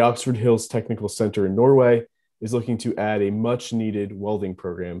 the Oxford Hills Technical Center in Norway is looking to add a much-needed welding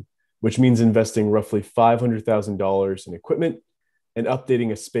program, which means investing roughly $500,000 in equipment and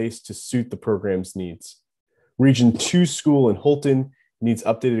updating a space to suit the program's needs. Region 2 School in Holton needs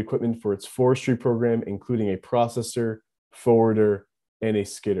updated equipment for its forestry program, including a processor, forwarder, and a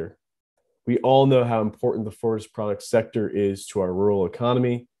skidder. We all know how important the forest products sector is to our rural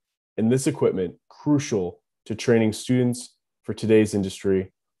economy, and this equipment, crucial to training students for today's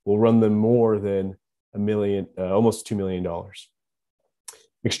industry, will run them more than almost $2 million.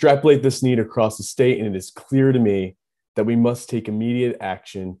 Extrapolate this need across the state, and it is clear to me that we must take immediate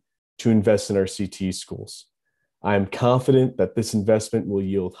action to invest in our CTE schools. I am confident that this investment will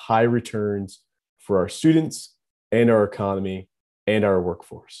yield high returns for our students and our economy and our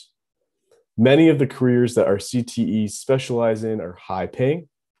workforce. Many of the careers that our CTEs specialize in are high paying.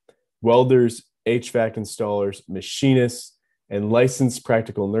 Welders, HVAC installers, machinists, and licensed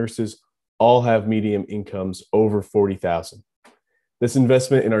practical nurses all have median incomes over $40,000. This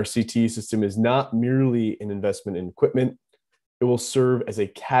investment in our CTE system is not merely an investment in equipment. It will serve as a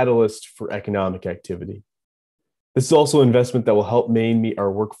catalyst for economic activity. This is also an investment that will help Maine meet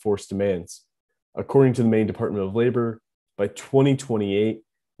our workforce demands. According to the Maine Department of Labor, by 2028,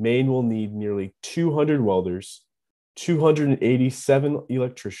 Maine will need nearly 200 welders, 287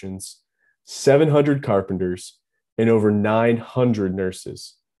 electricians, 700 carpenters, and over 900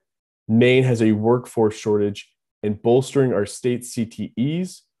 nurses. Maine has a workforce shortage, and bolstering our state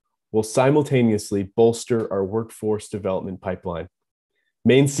CTEs will simultaneously bolster our workforce development pipeline.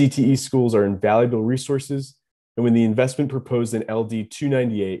 Maine CTE schools are invaluable resources, and with the investment proposed in LD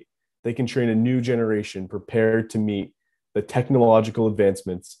 298, they can train a new generation prepared to meet the technological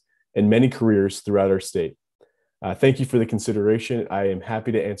advancements in many careers throughout our state. Thank you for the consideration. I am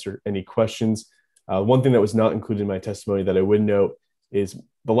happy to answer any questions. One thing that was not included in my testimony that I would note is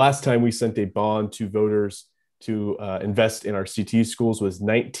the last time we sent a bond to voters to invest in our CTE schools was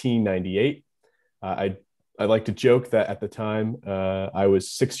 1998. I like to joke that at the time I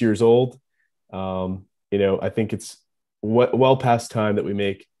was 6 years old. I think it's well past time that we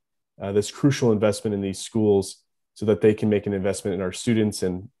make this crucial investment in these schools so that they can make an investment in our students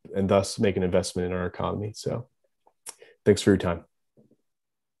and thus make an investment in our economy. So thanks for your time.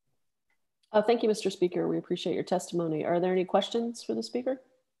 Thank you, Mr. Speaker. We appreciate your testimony. Are there any questions for the speaker?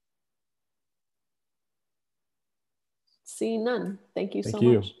 Seeing none. Thank you so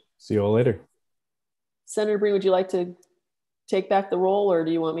much. See you all later. Senator Breen, would you like to take back the role, or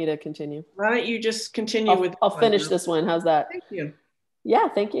do you want me to continue? Why don't you just continue I'll finish this one. How's that? Thank you. Yeah,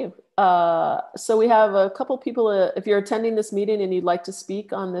 thank you. So we have a couple people. If you're attending this meeting and you'd like to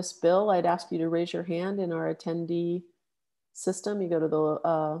speak on this bill, I'd ask you to raise your hand in our attendee system. You go to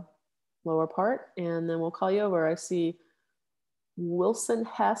the lower part, and then we'll call you over. I see Wilson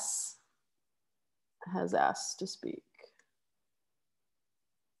Hess has asked to speak.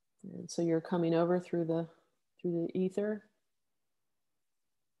 And so you're coming over through the ether.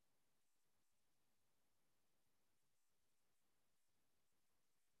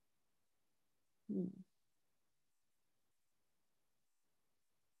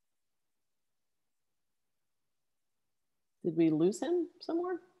 Did we lose him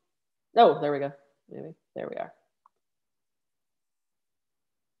somewhere? Oh, there we go. Maybe. There we are.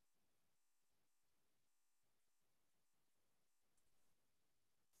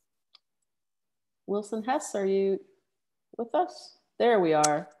 Wilson Hess, are you with us? There we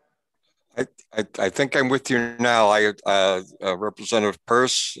are. I think I'm with you now. Representative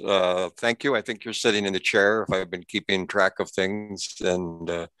Peirce, thank you. I think you're sitting in the chair if I've been keeping track of things.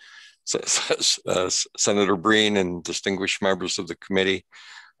 And Senator Breen and distinguished members of the committee,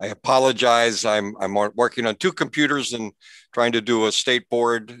 I apologize. I'm working on two computers and trying to do a state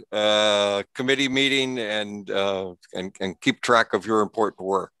board committee meeting and keep track of your important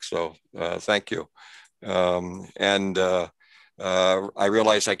work. So thank you. I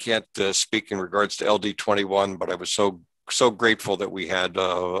realize I can't speak in regards to LD 21, but I was so grateful that we had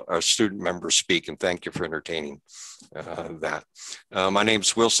our student members speak, and thank you for entertaining that. My name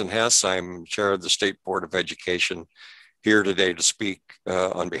is Wilson Hess. I'm chair of the State Board of Education, here today to speak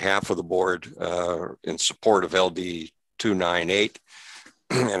on behalf of the board in support of LD 298,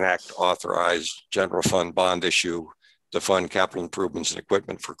 an act authorized general fund bond issue to fund capital improvements and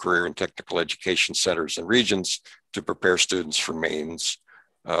equipment for career and technical education centers and regions to prepare students for Maine's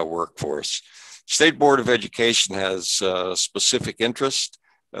workforce. State Board of Education has specific interest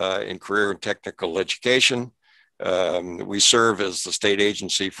in career and technical education. We serve as the state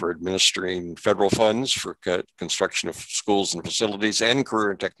agency for administering federal funds for construction of schools and facilities and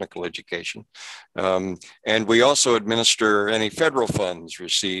career and technical education. And we also administer any federal funds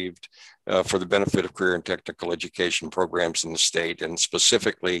received for the benefit of career and technical education programs in the state. And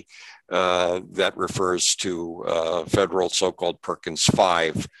specifically, that refers to federal so-called Perkins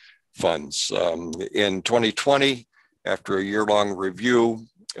 5 funds. In 2020, after a year-long review,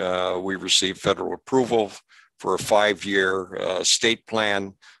 we received federal approval for a 5-year state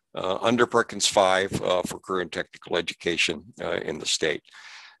plan under Perkins 5 for career and technical education in the state.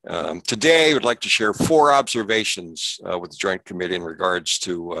 Today, I would like to share 4 observations with the Joint Committee in regards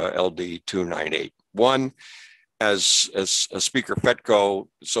to LD 298. One, as Speaker Fetko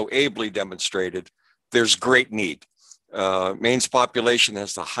so ably demonstrated, there's great need. Maine's population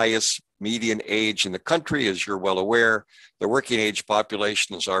has the highest median age in the country, as you're well aware. The working age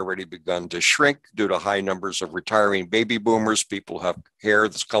population has already begun to shrink due to high numbers of retiring baby boomers, people who have hair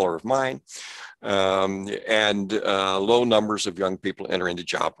that's color of mine, and low numbers of young people entering the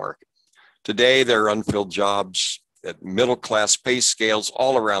job market. Today, there are unfilled jobs at middle-class pay scales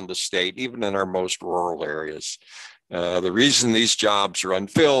all around the state, even in our most rural areas. The reason these jobs are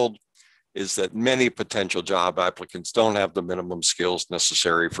unfilled is that many potential job applicants don't have the minimum skills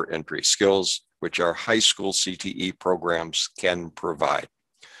necessary for entry, skills which our high school CTE programs can provide.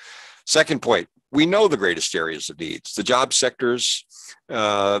 Second point, we know the greatest areas of needs. The job sectors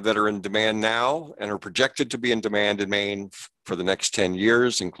that are in demand now and are projected to be in demand in Maine for the next 10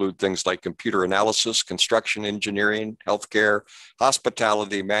 years include things like computer analysis, construction engineering, healthcare,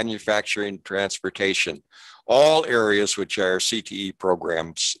 hospitality, manufacturing, transportation, all areas which our CTE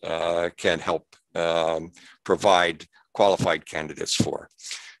programs can help provide qualified candidates for.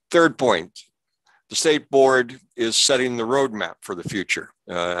 Third point, the state board is setting the roadmap for the future.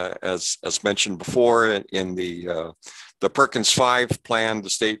 As mentioned before in the Perkins 5 plan, the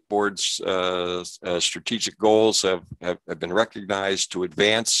state board's strategic goals have been recognized to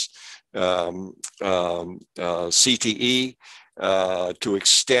advance CTE to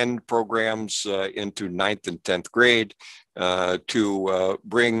extend programs into 9th and 10th grade, to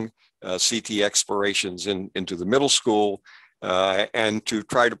bring CTE explorations into the middle school, and to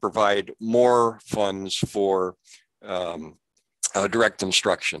try to provide more funds for direct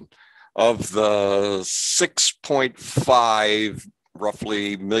instruction. Of the $6.5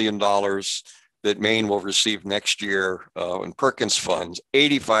 roughly $1 million that Maine will receive next year in Perkins funds,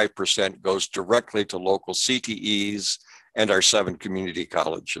 85% goes directly to local CTEs and our 7 community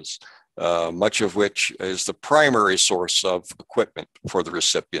colleges, much of which is the primary source of equipment for the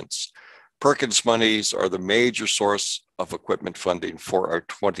recipients. Perkins monies are the major source of equipment funding for our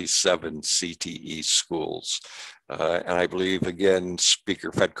 27 CTE schools. And I believe, again,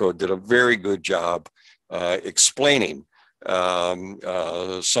 Speaker Fetko did a very good job explaining some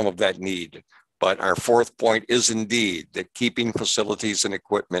of that need. But our 4th point is indeed that keeping facilities and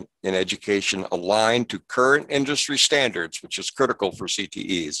equipment in education aligned to current industry standards, which is critical for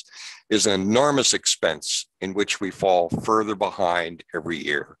CTEs, is an enormous expense in which we fall further behind every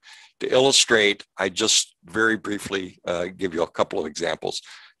year. To illustrate, I just very briefly give you a couple of examples.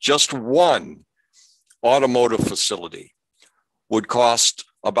 Just one automotive facility would cost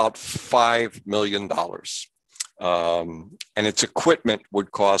about $5 million. And its equipment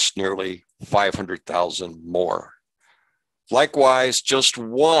would cost nearly $500,000 more. Likewise, just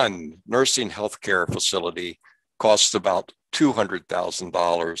one nursing healthcare facility costs about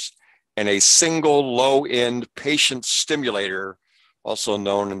 $200,000, and a single low-end patient stimulator, also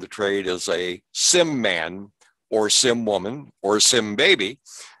known in the trade as a sim man or sim woman or sim baby,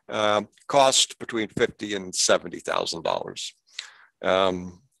 cost between $50,000 and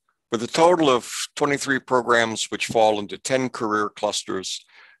 $70,000. With a total of 23 programs which fall into 10 career clusters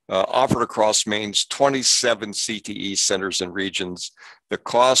offered across Maine's 27 CTE centers and regions, the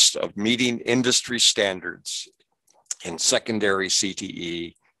cost of meeting industry standards in secondary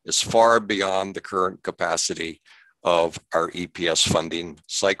CTE is far beyond the current capacity of our EPS funding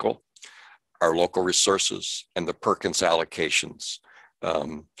cycle, our local resources, and the Perkins allocations.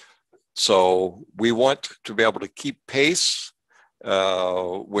 So we want to be able to keep pace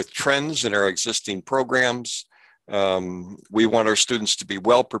with trends in our existing programs. We want our students to be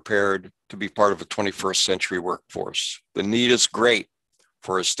well prepared to be part of a 21st century workforce. The need is great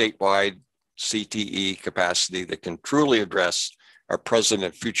for a statewide CTE capacity that can truly address our present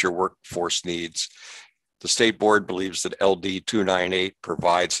and future workforce needs. The state board believes that LD 298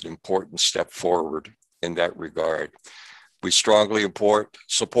 provides an important step forward in that regard. We strongly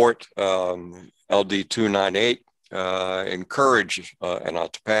support LD 298, encourage and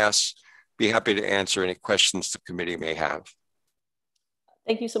ought to pass. Be happy to answer any questions the committee may have.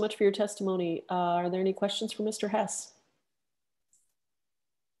 Thank you so much for your testimony. Are there any questions for Mr. Hess?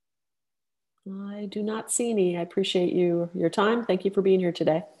 I do not see any. I appreciate your time. Thank you for being here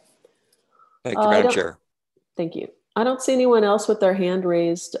today. Thank you, Madam Chair. Thank you. I don't see anyone else with their hand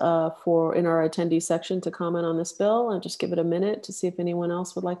raised in our attendee section to comment on this bill. I'll just give it a minute to see if anyone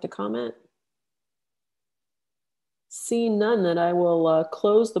else would like to comment. Seeing none, then I will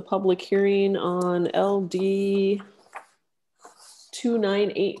close the public hearing on LD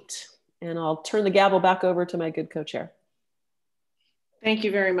 298, and I'll turn the gavel back over to my good co-chair. Thank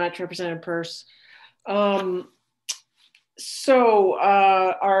you very much, Representative Peirce. Our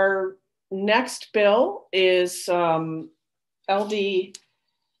next bill is LD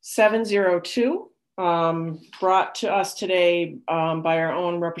 702, brought to us today by our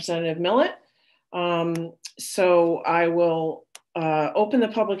own Representative Millett. So I will open the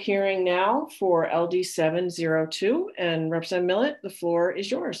public hearing now for LD 702, and Representative Millett, the floor is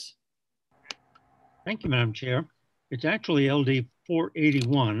yours. Thank you, Madam Chair. It's actually LD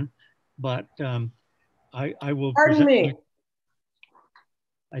 481, but I will. Pardon me.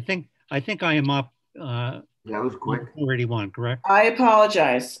 I think I am up. That was quick. 481, correct? I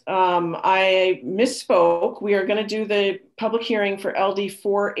apologize. I misspoke. We are going to do the public hearing for LD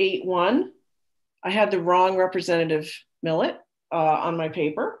 481. I had the wrong Representative Millett on my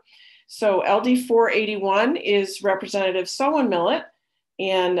paper. So LD 481 is Representative Sowen Millett,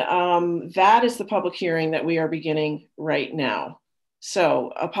 and that is the public hearing that we are beginning right now.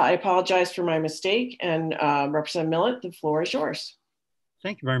 So I apologize for my mistake, and Representative Millett, the floor is yours.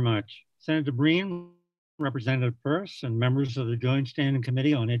 Thank you very much. Senator Breen, Representative Peirce, and members of the Joint Standing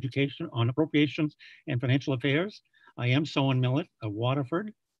Committee on Education, on Appropriations and Financial Affairs. I am Sowen Millett of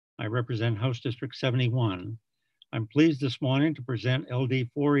Waterford. I represent House District 71. I'm pleased this morning to present LD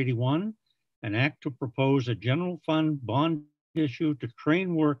 481, an act to propose a general fund bond issue to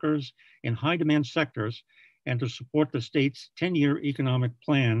train workers in high demand sectors and to support the state's 10-year economic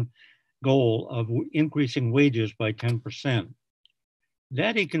plan goal of increasing wages by 10%.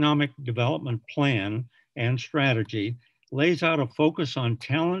 That economic development plan and strategy lays out a focus on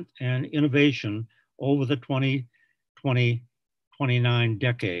talent and innovation over the 2020-29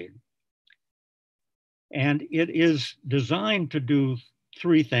 decade. And it is designed to do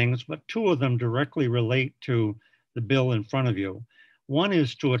three things, but two of them directly relate to the bill in front of you. One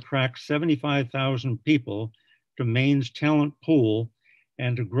is to attract 75,000 people to Maine's talent pool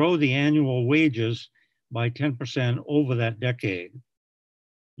and to grow the annual wages by 10% over that decade.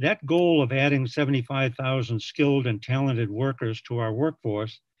 That goal of adding 75,000 skilled and talented workers to our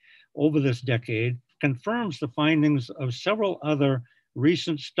workforce over this decade confirms the findings of several other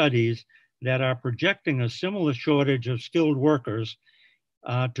recent studies that are projecting a similar shortage of skilled workers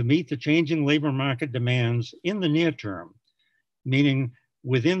to meet the changing labor market demands in the near term, meaning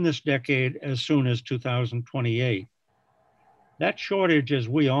within this decade as soon as 2028. That shortage, as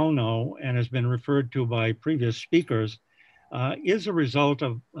we all know, and has been referred to by previous speakers, is a result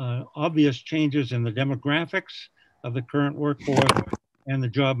of obvious changes in the demographics of the current workforce and the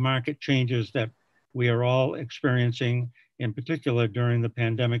job market changes that we are all experiencing, in particular during the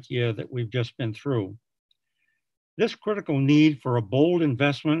pandemic year that we've just been through. This critical need for a bold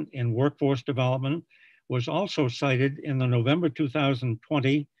investment in workforce development was also cited in the November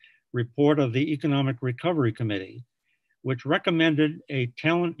 2020 report of the Economic Recovery Committee, which recommended a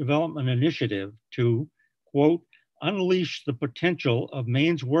talent development initiative to, quote, unleash the potential of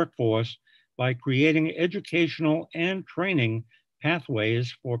Maine's workforce by creating educational and training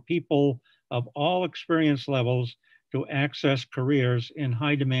pathways for people of all experience levels to access careers in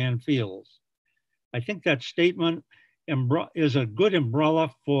high demand fields. I think that statement is a good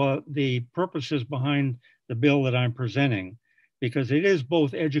umbrella for the purposes behind the bill that I'm presenting, because it is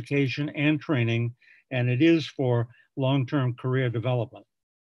both education and training, and it is for long-term career development.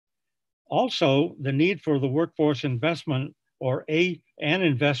 Also, the need for the workforce investment or an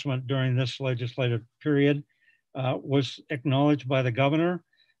investment during this legislative period was acknowledged by the Governor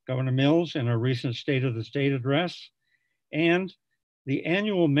Mills, in a recent State of the State address, and the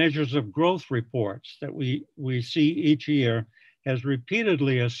annual measures of growth reports that we see each year has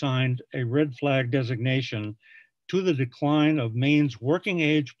repeatedly assigned a red flag designation to the decline of Maine's working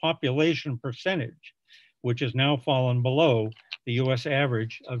age population percentage, which has now fallen below the US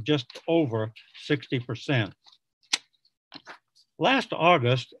average of just over 60%. Last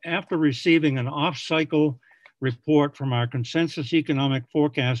August, after receiving an off-cycle report from our Consensus Economic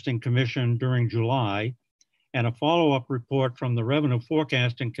Forecasting Commission during July, and a follow-up report from the Revenue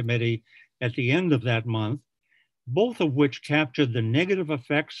Forecasting Committee at the end of that month, both of which captured the negative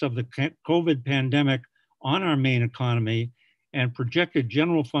effects of the COVID pandemic on our Maine economy and projected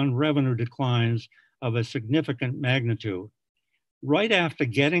general fund revenue declines of a significant magnitude. Right after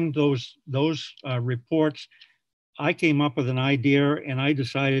getting those reports, I came up with an idea, and I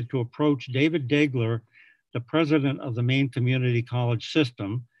decided to approach David Degler, the president of the Maine Community College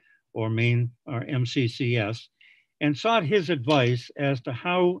System, or MCCS, and sought his advice as to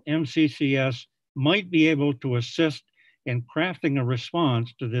how MCCS might be able to assist in crafting a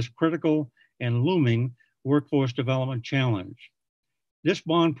response to this critical and looming workforce development challenge. This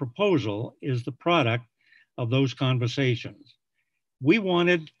bond proposal is the product of those conversations. We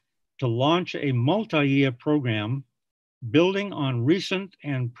wanted to launch a multi-year program building on recent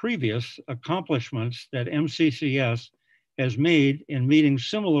and previous accomplishments that MCCS has made in meeting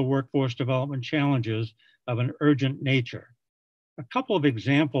similar workforce development challenges of an urgent nature. A couple of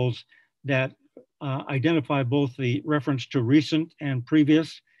examples that identify both the reference to recent and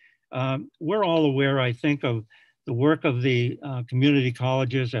previous. We're all aware, I think, of the work of the community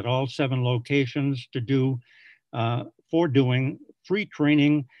colleges at all 7 locations to do free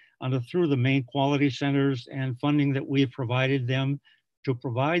training through the Maine Quality Centers and funding that we've provided them to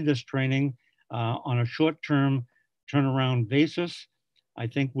provide this training on a short-term turnaround basis. I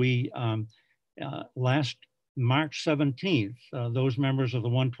think we, last March 17th, those members of the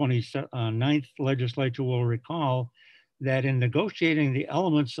 129th legislature will recall that in negotiating the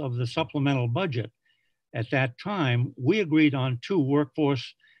elements of the supplemental budget at that time, we agreed on 2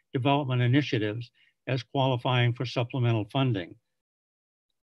 workforce development initiatives as qualifying for supplemental funding.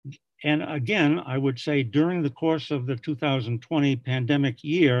 And again, I would say during the course of the 2020 pandemic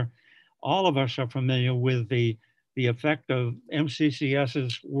year, all of us are familiar with the effect of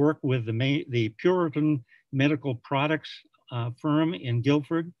MCCS's work with the Puritan Medical Products firm in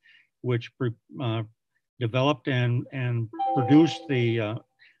Guilford, which developed and produced the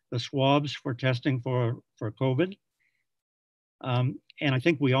swabs for testing for COVID. And I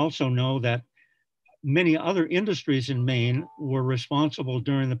think we also know that many other industries in Maine were responsible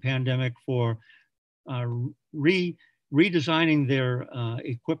during the pandemic for redesigning their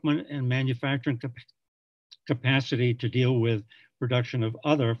equipment and manufacturing capacity to deal with production of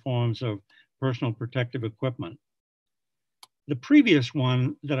other forms of personal protective equipment. The previous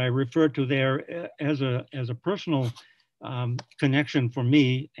one that I referred to there as a personal connection for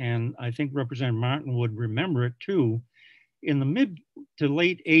me, and I think Representative Martin would remember it too, in the mid to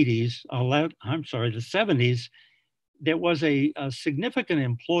late 80s, the 70s, there was a significant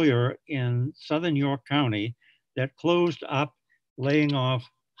employer in Southern York County that closed up, laying off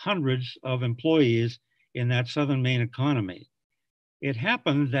hundreds of employees in that Southern Maine economy. It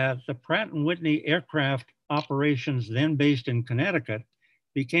happened that the Pratt & Whitney aircraft operations, then based in Connecticut,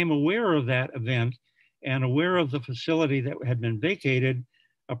 became aware of that event and aware of the facility that had been vacated,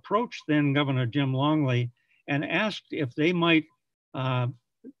 approached then Governor Jim Longley and asked if they might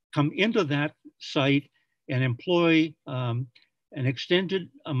come into that site and employ an extended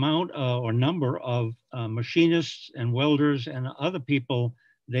amount or number of machinists and welders and other people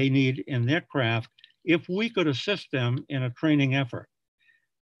they need in their craft if we could assist them in a training effort.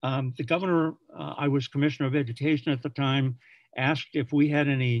 The governor, I was Commissioner of Education at the time, asked if we had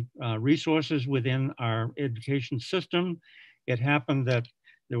any resources within our education system. It happened that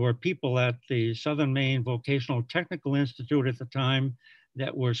there were people at the Southern Maine Vocational Technical Institute at the time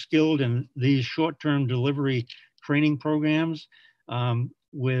that were skilled in these short-term delivery training programs.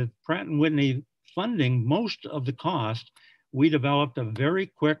 With Pratt & Whitney funding most of the cost, we developed a very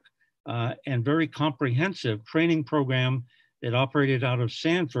quick and very comprehensive training program that operated out of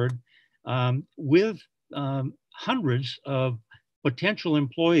Sanford with hundreds of potential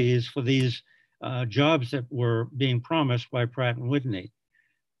employees for these jobs that were being promised by Pratt & Whitney.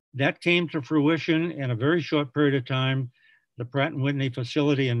 That came to fruition in a very short period of time. The Pratt & Whitney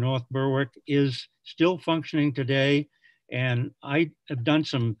facility in North Berwick is still functioning today. And I have done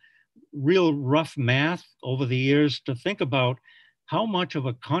some real rough math over the years to think about how much of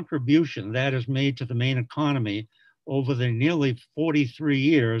a contribution that has made to the Maine economy over the nearly 43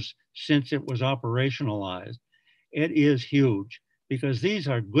 years since it was operationalized. It is huge because these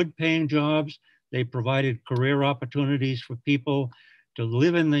are good paying jobs. They provided career opportunities for people to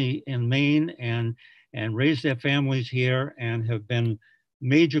live in Maine and raise their families here and have been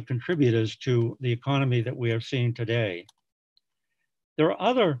major contributors to the economy that we are seeing today. There are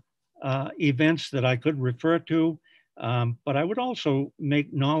other events that I could refer to, but I would also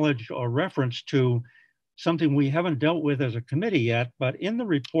make knowledge or reference to something we haven't dealt with as a committee yet, but in the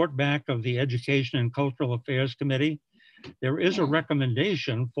report back of the Education and Cultural Affairs Committee, there is a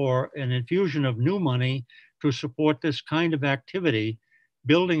recommendation for an infusion of new money to support this kind of activity,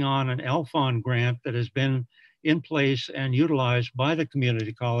 building on an Alphon grant that has been in place and utilized by the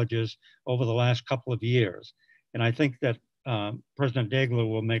community colleges over the last couple of years. And I think that President Degler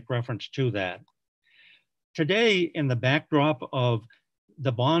will make reference to that. Today, in the backdrop of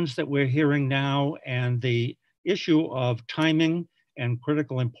the bonds that we're hearing now and the issue of timing and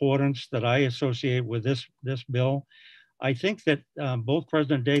critical importance that I associate with this bill, I think that both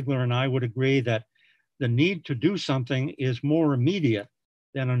President Degler and I would agree that the need to do something is more immediate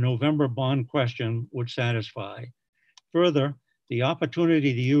than a November bond question would satisfy. Further, the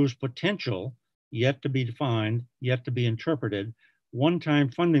opportunity to use potential, yet to be defined, yet to be interpreted, one-time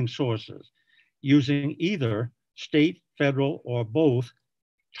funding sources using either state, federal, or both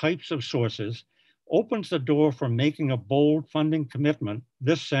types of sources opens the door for making a bold funding commitment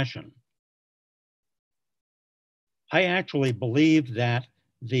this session. I actually believe that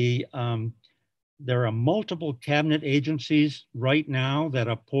there are multiple cabinet agencies right now that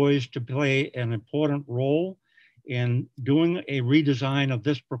are poised to play an important role in doing a redesign of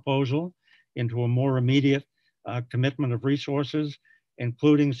this proposal into a more immediate commitment of resources,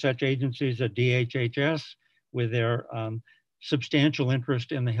 including such agencies as DHHS with their substantial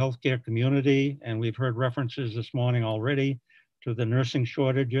interest in the healthcare community. And we've heard references this morning already to the nursing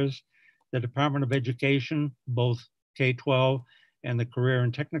shortages, the Department of Education, both K-12 and the career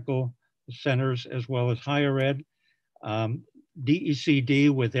and technical centers, as well as higher ed, DECD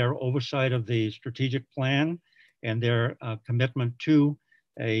with their oversight of the strategic plan and their commitment to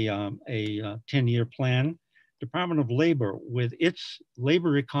a 10-year plan, Department of Labor with its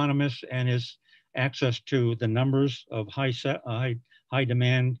labor economists and its access to the numbers of high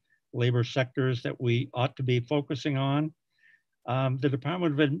demand labor sectors that we ought to be focusing on, the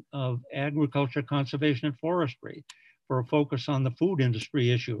Department of Agriculture, Conservation, and Forestry for a focus on the food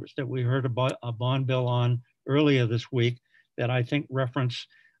industry issues that we heard about a bond bill on earlier this week that I think reference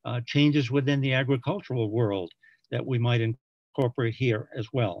changes within the agricultural world that we might incorporate here as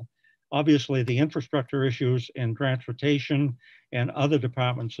well. Obviously, the infrastructure issues in transportation and other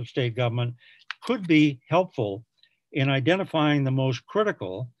departments of state government could be helpful in identifying the most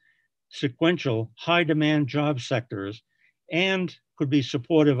critical, sequential, high-demand job sectors, and could be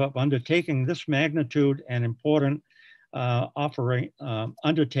supportive of undertaking this magnitude and important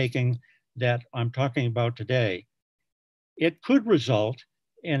undertaking that I'm talking about today. It could result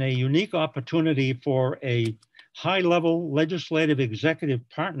in a unique opportunity for a high-level legislative executive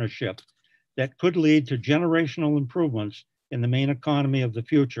partnership that could lead to generational improvements in the Maine economy of the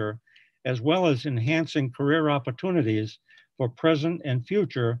future, as well as enhancing career opportunities for present and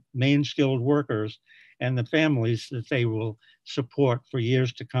future Maine skilled workers and the families that they will support for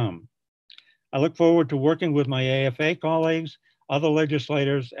years to come. I look forward to working with my AFA colleagues, other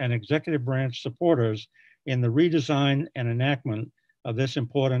legislators, and executive branch supporters in the redesign and enactment of this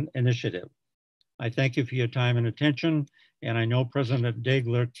important initiative. I thank you for your time and attention, and I know President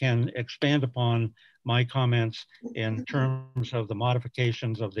Degler can expand upon my comments in terms of the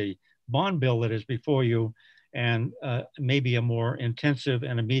modifications of the bond bill that is before you and maybe a more intensive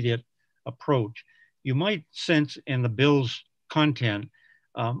and immediate approach. You might sense in the bill's content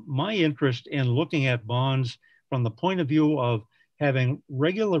my interest in looking at bonds from the point of view of having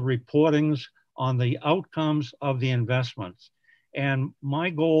regular reportings on the outcomes of the investments. And my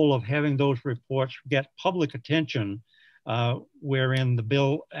goal of having those reports get public attention, wherein the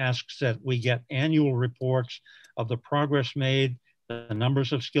bill asks that we get annual reports of the progress made, the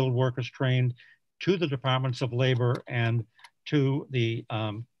numbers of skilled workers trained, to the Departments of Labor and to the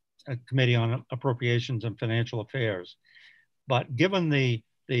Committee on Appropriations and Financial Affairs. But given the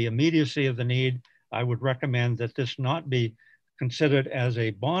immediacy of the need, I would recommend that this not be considered as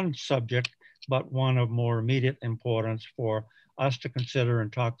a bond subject, but one of more immediate importance for us to consider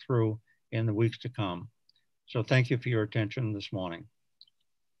and talk through in the weeks to come. So thank you for your attention this morning.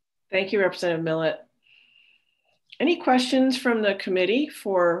 Thank you, Representative Millett. Any questions from the committee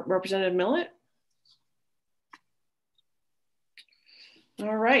for Representative Millett?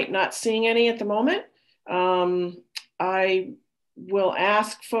 All right, not seeing any at the moment. I will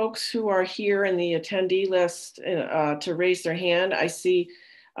ask folks who are here in the attendee list to raise their hand. I see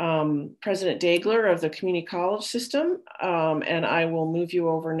President Degler of the Community College System, and I will move you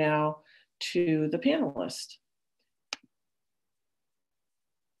over now to the panelist.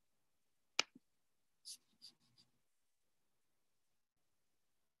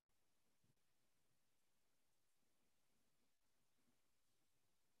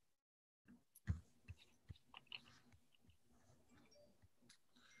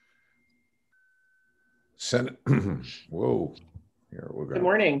 Senate, whoa, here we go. Good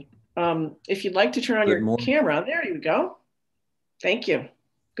morning. If you'd like to turn on your camera, there you go. Thank you.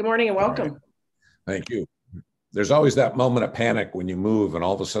 Good morning and welcome. Right. Thank you. There's always that moment of panic when you move and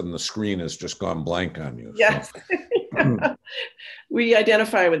all of a sudden the screen has just gone blank on you. Yes, so. We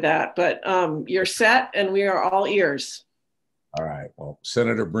identify with that, but you're set and we are all ears. All right, well,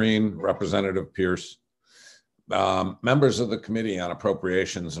 Senator Breen, Representative Pierce, members of the Committee on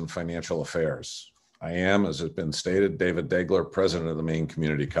Appropriations and Financial Affairs. I am, as has been stated, David Degler, President of the Maine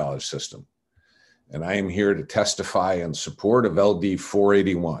Community College System. And I am here to testify in support of LD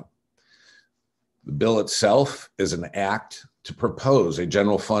 481. The bill itself is an act to propose a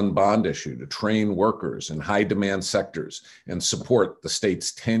general fund bond issue to train workers in high demand sectors and support the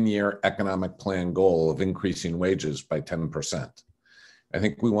state's 10-year economic plan goal of increasing wages by 10%. I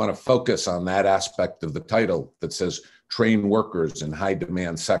think we want to focus on that aspect of the title that says train workers in high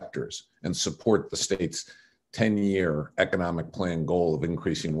demand sectors and support the state's 10-year economic plan goal of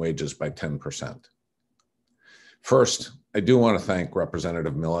increasing wages by 10%. First, I do want to thank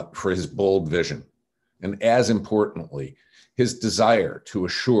Representative Millett for his bold vision, and as importantly, his desire to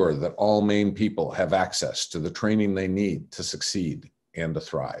assure that all Maine people have access to the training they need to succeed and to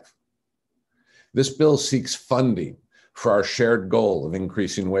thrive. This bill seeks funding for our shared goal of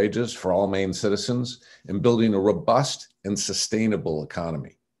increasing wages for all Maine citizens and building a robust and sustainable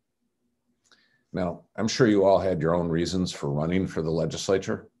economy. Now, I'm sure you all had your own reasons for running for the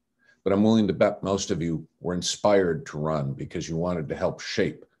legislature, but I'm willing to bet most of you were inspired to run because you wanted to help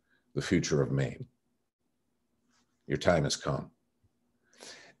shape the future of Maine. Your time has come.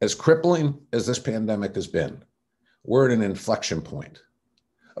 As crippling as this pandemic has been, we're at an inflection point,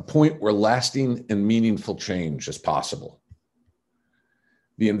 a point where lasting and meaningful change is possible.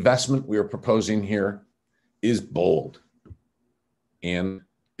 The investment we are proposing here is bold, and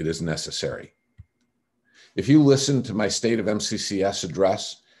it is necessary. If you listen to my State of MCCS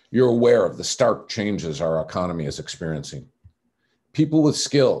address, you're aware of the stark changes our economy is experiencing. People with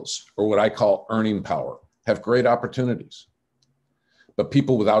skills, or what I call earning power, have great opportunities. But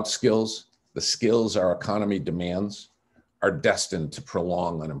people without skills, the skills our economy demands, are destined to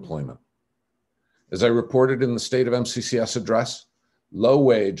prolong unemployment. As I reported in the State of MCCS address,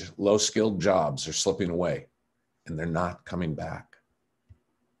 low-wage, low-skilled jobs are slipping away, and they're not coming back.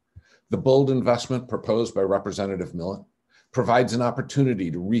 The bold investment proposed by Representative Millett provides an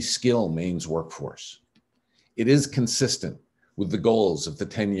opportunity to reskill Maine's workforce. It is consistent with the goals of the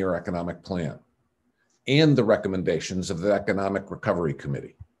 10-year economic plan and the recommendations of the Economic Recovery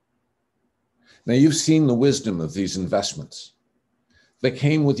Committee. Now, you've seen the wisdom of these investments. They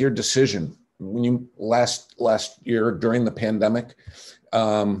came with your decision when you last year during the pandemic,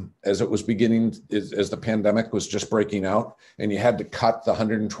 as it was beginning, as the pandemic was just breaking out, and you had to cut the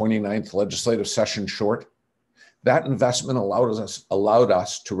 129th legislative session short. That investment allowed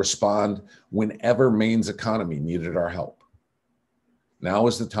us to respond whenever Maine's economy needed our help. Now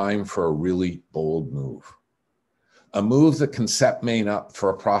is the time for a really bold move, a move that can set Maine up for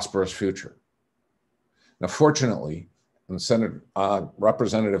a prosperous future. Now, fortunately, and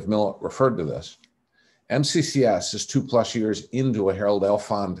Representative Millett referred to this, MCCS is 2+ years into a Harold L.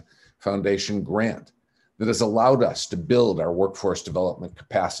 Foundation grant that has allowed us to build our workforce development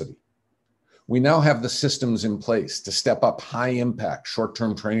capacity. We now have the systems in place to step up high-impact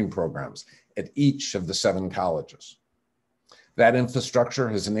short-term training programs at each of the 7 colleges. That infrastructure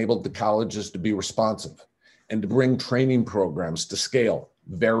has enabled the colleges to be responsive and to bring training programs to scale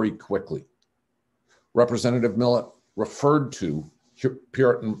very quickly. Representative Millett referred to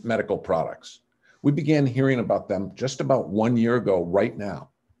Puritan Medical Products. We began hearing about them just about 1 year ago right now.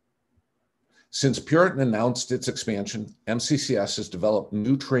 Since Puritan announced its expansion, MCCS has developed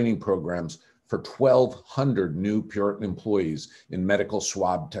new training programs for 1,200 new Puritan employees in medical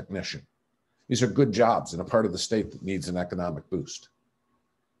swab technician. These are good jobs in a part of the state that needs an economic boost.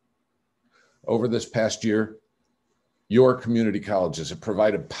 Over this past year, your community colleges have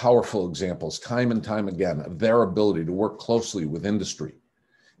provided powerful examples time and time again of their ability to work closely with industry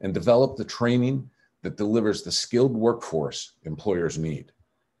and develop the training that delivers the skilled workforce employers need.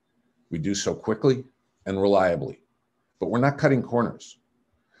 We do so quickly and reliably, but we're not cutting corners.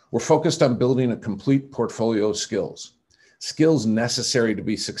 We're focused on building a complete portfolio of skills necessary to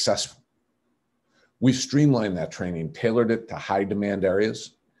be successful. We've streamlined that training, tailored it to high demand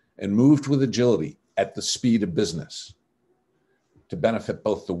areas, and moved with agility at the speed of business to benefit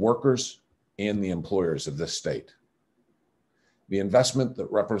both the workers and the employers of this state. The investment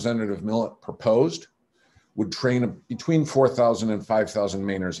that Representative Millett proposed would train between 4,000 and 5,000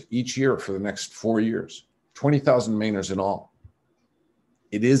 Mainers each year for the next 4 years, 20,000 Mainers in all.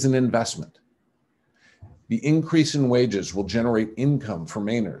 It is an investment. The increase in wages will generate income for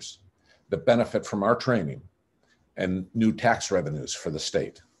Mainers that benefit from our training and new tax revenues for the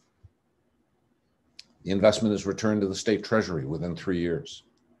state. The investment is returned to the state treasury within 3 years.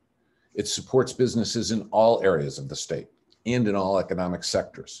 It supports businesses in all areas of the state and in all economic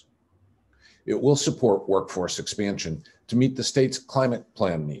sectors. It will support workforce expansion to meet the state's climate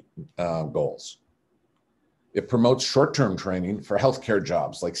plan goals. It promotes short-term training for healthcare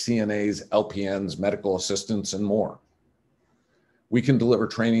jobs like CNAs, LPNs, medical assistants, and more. We can deliver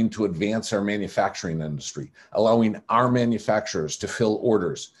training to advance our manufacturing industry, allowing our manufacturers to fill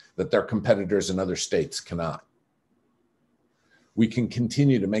orders that their competitors in other states cannot. We can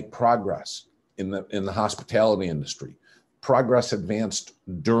continue to make progress in the hospitality industry, progress advanced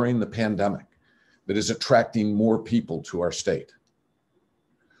during the pandemic that is attracting more people to our state.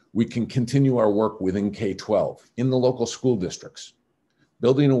 We can continue our work within K-12 in the local school districts,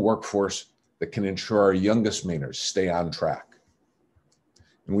 building a workforce that can ensure our youngest Mainers stay on track.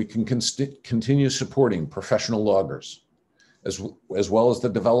 And we can continue supporting professional loggers, as well as the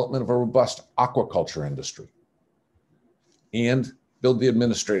development of a robust aquaculture industry, and build the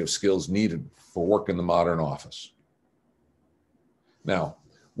administrative skills needed for work in the modern office. Now,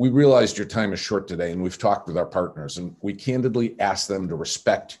 we realized your time is short today, and we've talked with our partners, and we candidly ask them to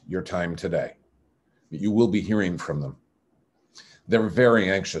respect your time today. You will be hearing from them. They're very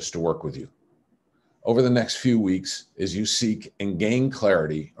anxious to work with you. Over the next few weeks, as you seek and gain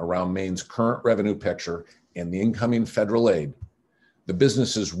clarity around Maine's current revenue picture and the incoming federal aid, the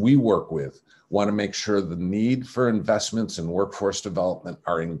businesses we work with want to make sure the need for investments in workforce development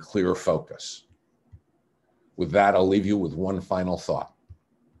are in clear focus. With that, I'll leave you with one final thought.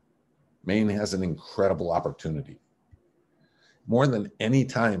 Maine has an incredible opportunity. More than any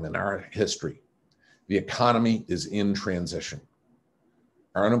time in our history, the economy is in transition.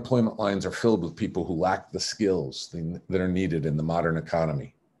 Our unemployment lines are filled with people who lack the skills that are needed in the modern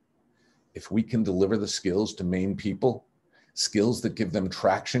economy. If we can deliver the skills to Maine people, skills that give them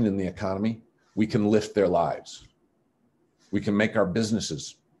traction in the economy, we can lift their lives. We can make our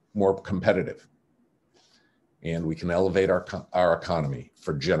businesses more competitive, and we can elevate our economy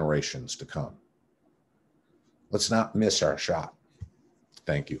for generations to come. Let's not miss our shot.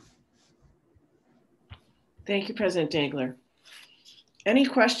 Thank you. Thank you, President Dagler. Any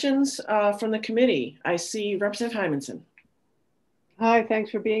questions from the committee? I see Representative Hymanson. Hi, thanks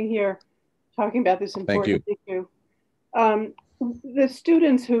for being here, talking about this important issue. The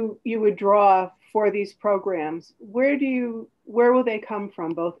students who you would draw for these programs, where will they come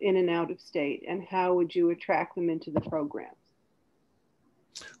from, both in and out of state, and how would you attract them into the programs?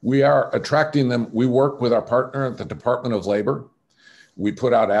 We are attracting them. We work with our partner at the Department of Labor. We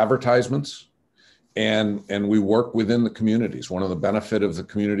put out advertisements, and we work within the communities. One of the benefits of the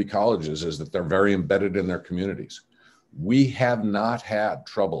community colleges is that they're very embedded in their communities. We have not had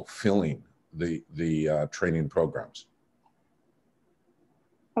trouble filling the training programs.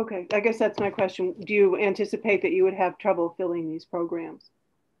 Okay, I guess that's my question. Do you anticipate that you would have trouble filling these programs?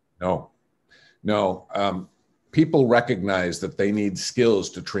 No. People recognize that they need skills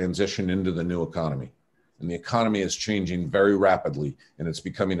to transition into the new economy. And the economy is changing very rapidly, and it's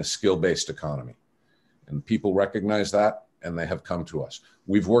becoming a skill-based economy. And people recognize that, and they have come to us.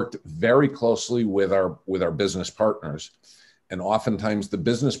 We've worked very closely with our business partners, and oftentimes the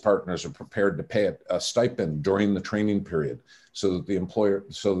business partners are prepared to pay a stipend during the training period so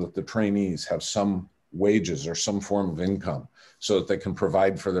that the trainees have some wages or some form of income so that they can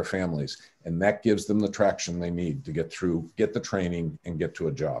provide for their families. And that gives them the traction they need to get the training and get to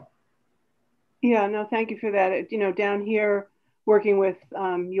a job. Yeah, no, thank you for that. You know, down here, working with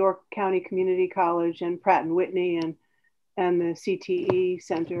York County Community College and Pratt & Whitney and the CTE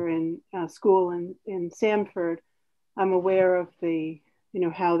Center and school in Sanford, I'm aware of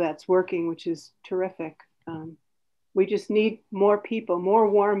how that's working, which is terrific. We just need more people, more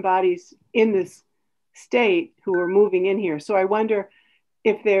warm bodies in this state who are moving in here. So I wonder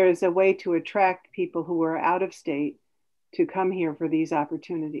if there's a way to attract people who are out of state to come here for these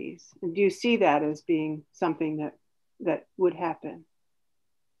opportunities. And do you see that as being something that would happen?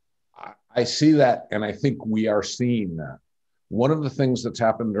 I see that, and I think we are seeing that. One of the things that's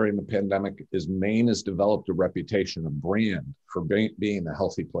happened during the pandemic is Maine has developed a reputation, a brand for being a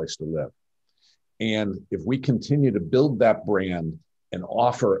healthy place to live. And if we continue to build that brand and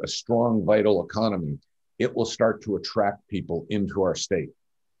offer a strong, vital economy, it will start to attract people into our state.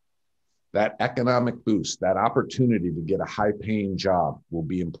 That economic boost, that opportunity to get a high-paying job will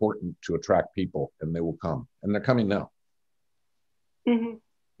be important to attract people, and they will come. And they're coming now. Mm-hmm.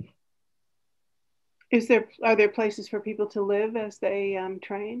 Are there places for people to live as they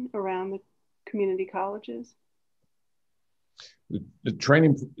train around the community colleges? The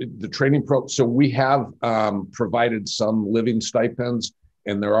training so we have provided some living stipends,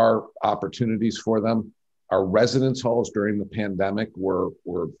 and there are opportunities for them. Our residence halls during the pandemic were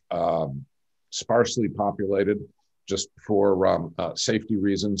sparsely populated just for safety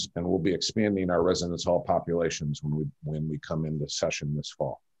reasons, and we'll be expanding our residence hall populations when we come into session this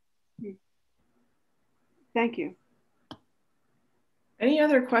fall. Thank you. Any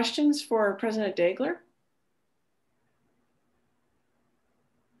other questions for President Dagler?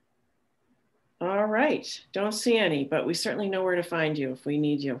 All right, don't see any, but we certainly know where to find you if we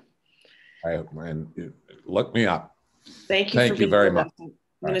need you. And look me up. Thank you very much. I'm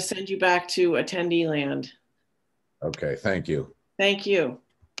going to send you back to attendee land. Okay, thank you. Thank you.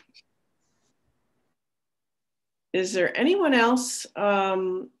 Is there anyone else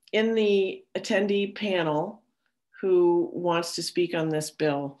in the attendee panel who wants to speak on this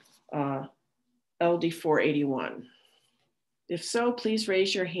bill, LD 481? If so, please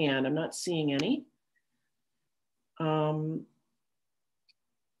raise your hand. I'm not seeing any.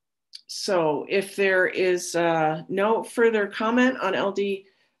 So if there is no further comment on LD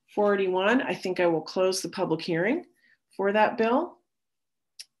 481, I think I will close the public hearing for that bill.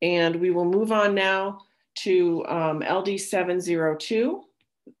 And we will move on now to LD 702,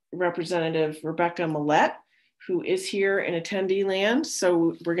 Representative Rebecca Millette, who is here in attendee land.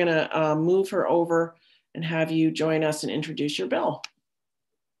 So we're gonna move her over and have you join us and introduce your bill.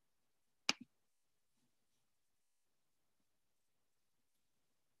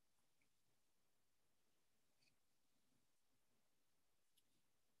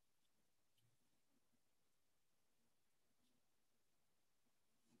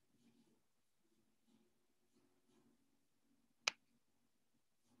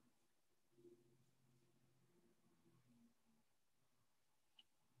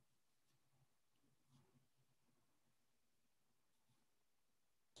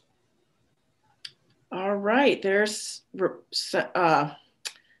 All right, there's Representative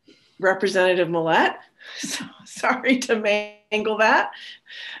Millette. Sorry to mangle that.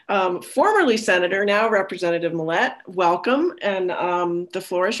 Formerly Senator, now Representative Millette, welcome, and the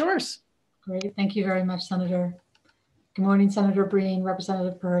floor is yours. Great, thank you very much, Senator. Good morning, Senator Breen,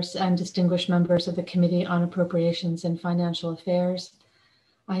 Representative Peirce, and distinguished members of the Committee on Appropriations and Financial Affairs.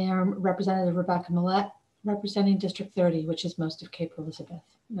 I am Representative Rebecca Millett, representing District 30, which is most of Cape Elizabeth.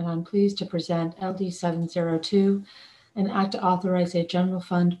 And I'm pleased to present LD 702, an act to authorize a general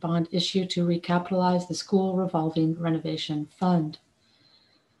fund bond issue to recapitalize the School Revolving Renovation Fund.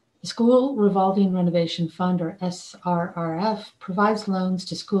 The School Revolving Renovation Fund, or SRRF, provides loans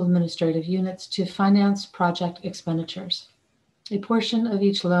to school administrative units to finance project expenditures. A portion of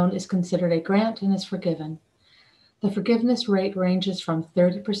each loan is considered a grant and is forgiven. The forgiveness rate ranges from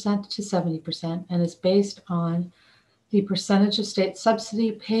 30% to 70% and is based on the percentage of state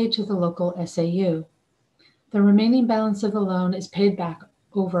subsidy paid to the local SAU. The remaining balance of the loan is paid back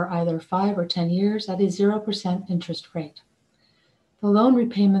over either 5 or 10 years at a 0% interest rate. The loan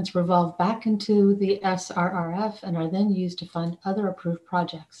repayments revolve back into the SRRF and are then used to fund other approved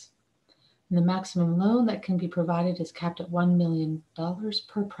projects. And the maximum loan that can be provided is capped at $1 million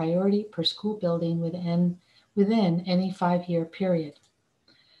per priority per school building within any 5-year period.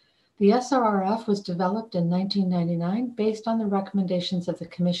 The SRRF was developed in 1999 based on the recommendations of the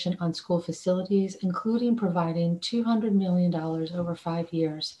Commission on School Facilities, including providing $200 million over 5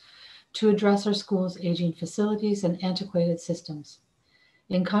 years to address our schools' aging facilities and antiquated systems.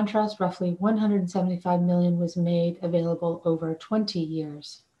 In contrast, roughly $175 million was made available over 20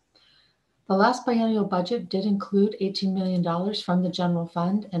 years. The last biennial budget did include $18 million from the general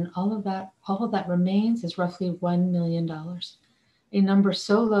fund, and all of that remains is roughly $1 million, a number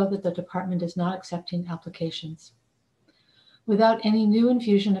so low that the department is not accepting applications. Without any new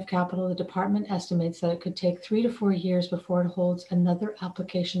infusion of capital, the department estimates that it could take 3 to 4 years before it holds another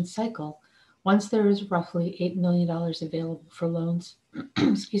application cycle once there is roughly $8 million available for loans,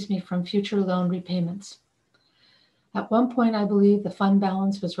 from future loan repayments. At one point, I believe the fund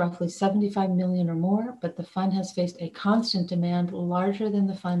balance was roughly $75 million or more, but the fund has faced a constant demand larger than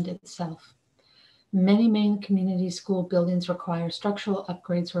the fund itself. Many main community school buildings require structural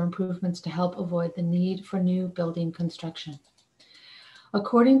upgrades or improvements to help avoid the need for new building construction.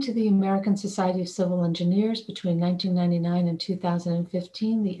 According to the American Society of Civil Engineers, between 1999 and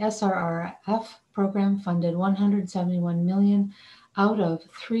 2015, the SRRF program funded $171 million out of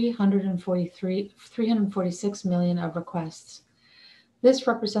 $346 million of requests. This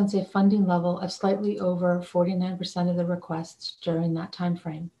represents a funding level of slightly over 49% of the requests during that time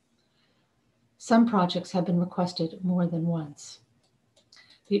frame. Some projects have been requested more than once.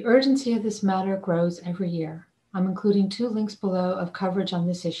 The urgency of this matter grows every year. I'm including 2 links below of coverage on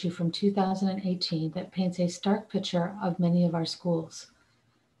this issue from 2018 that paints a stark picture of many of our schools.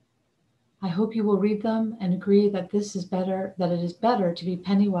 I hope you will read them and agree that it is better to be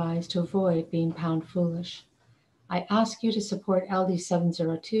penny wise to avoid being pound foolish. I ask you to support LD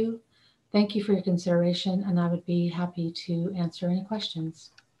 702. Thank you for your consideration, and I would be happy to answer any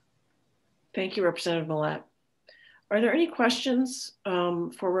questions. Thank you, Representative Millett. Are there any questions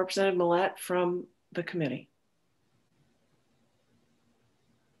for Representative Millett from the committee?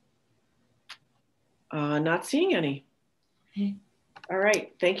 Not seeing any. Okay. All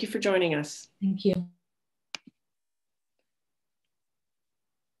right, thank you for joining us. Thank you.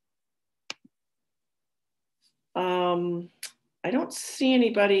 I don't see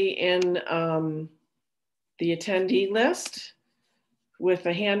anybody in the attendee list with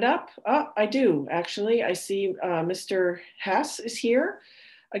a hand up. Oh, I do, actually. I see Mr. Hess is here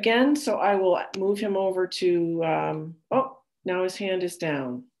again, so I will move him over to, oh, now his hand is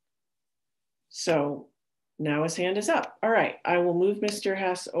down. So now his hand is up. All right, I will move Mr.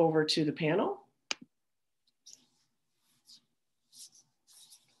 Hess over to the panel.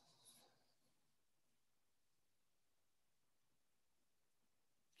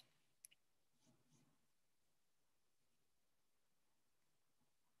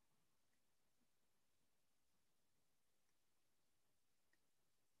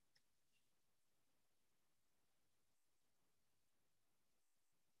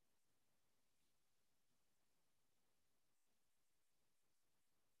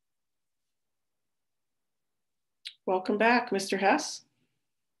 Welcome back, Mr. Hess.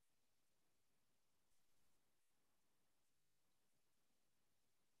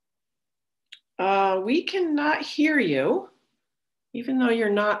 We cannot hear you, even though you're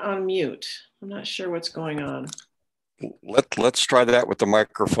not on mute. I'm not sure what's going on. Let's try that with the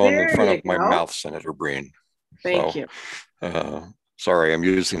microphone There in front you of my go. mouth, Senator Breen. Thank you. Sorry, I'm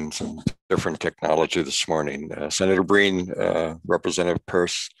using some different technology this morning. Senator Breen, Representative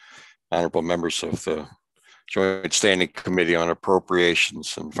Peirce, honorable members of the Joint Standing Committee on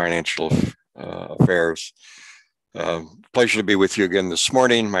Appropriations and Financial Affairs. Pleasure to be with you again this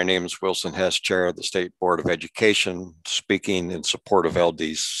morning. My name is Wilson Hess, Chair of the State Board of Education, speaking in support of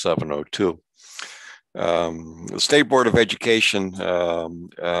LD 702. The State Board of Education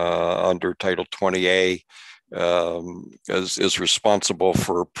under Title 20A is responsible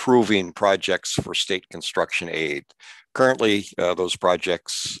for approving projects for state construction aid. Currently, those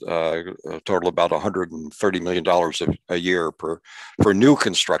projects total about $130 million a year for new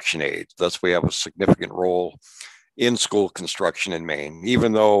construction aid. Thus, we have a significant role in school construction in Maine.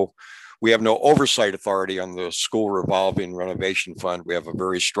 Even though we have no oversight authority on the school revolving renovation fund, we have a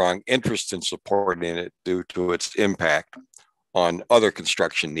very strong interest in supporting it due to its impact on other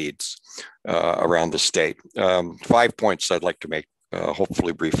construction needs around the state. 5 points I'd like to make,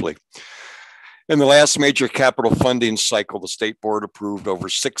 hopefully briefly. In the last major capital funding cycle, the state board approved over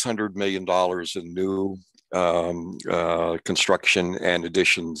 $600 million in new construction and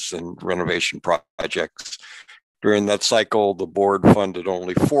additions and renovation projects. During that cycle, the board funded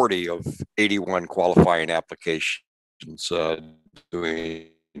only 40 of 81 qualifying applications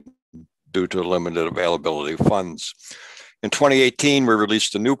due to limited availability of funds. In 2018, we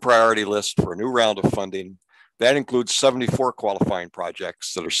released a new priority list for a new round of funding. That includes 74 qualifying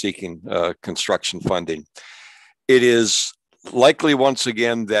projects that are seeking construction funding. It is likely once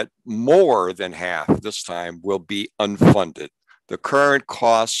again that more than half this time will be unfunded. The current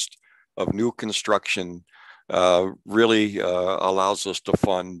cost of new construction really allows us to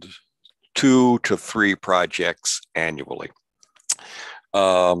fund 2 to 3 projects annually.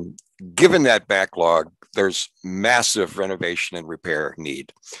 Given that backlog, there's massive renovation and repair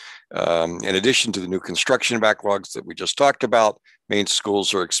need. In addition to the new construction backlogs that we just talked about, Maine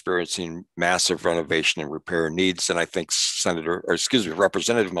schools are experiencing massive renovation and repair needs. And I think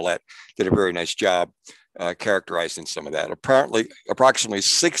Representative Millett did a very nice job characterizing some of that. Approximately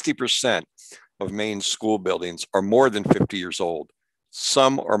 60% of Maine school buildings are more than 50 years old.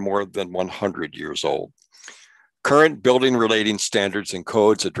 Some are more than 100 years old. Current building relating standards and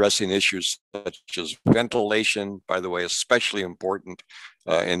codes addressing issues such as ventilation, by the way, especially important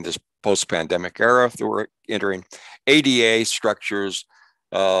in this post-pandemic era that we're entering, ADA structures,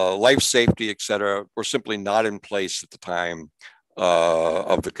 life safety, et cetera, were simply not in place at the time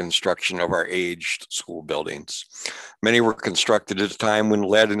of the construction of our aged school buildings. Many were constructed at a time when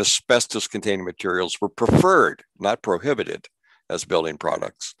lead and asbestos containing materials were preferred, not prohibited, as building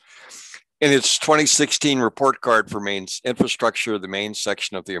products. In its 2016 report card for Maine's infrastructure, the Maine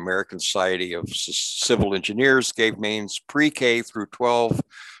section of the American Society of Civil Engineers gave Maine's pre-K through 12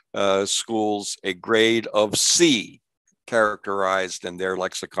 schools a grade of C, characterized in their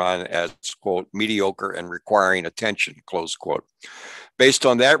lexicon as, quote, mediocre and requiring attention, close quote. Based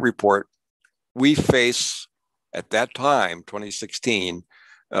on that report, we face, at that time, 2016,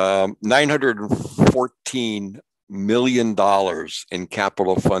 $914 million in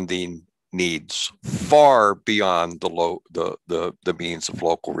capital funding needs, far beyond the means of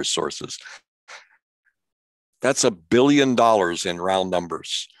local resources. That's $1 billion in round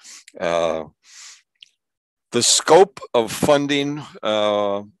numbers. The scope of funding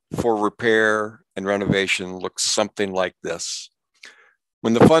for repair and renovation looks something like this.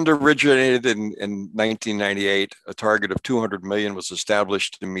 When the fund originated in 1998, a target of $200 million was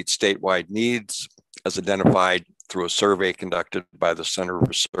established to meet statewide needs as identified through a survey conducted by the Center of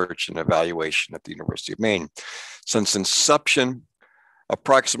Research and Evaluation at the University of Maine. Since inception,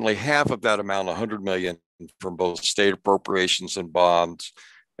 approximately half of that amount, $100 million from both state appropriations and bonds,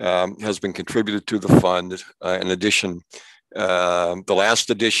 has been contributed to the fund. In addition, the last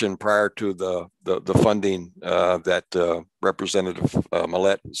edition prior to the funding that Representative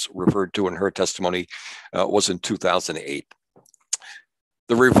Millett referred to in her testimony was in 2008.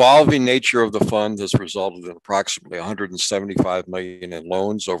 The revolving nature of the fund has resulted in approximately $175 million in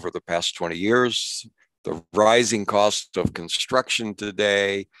loans over the past 20 years. The rising cost of construction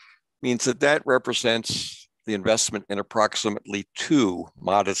today means that represents the investment in approximately 2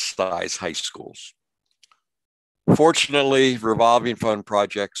 modest-sized high schools. Fortunately, revolving fund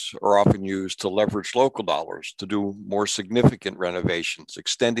projects are often used to leverage local dollars to do more significant renovations,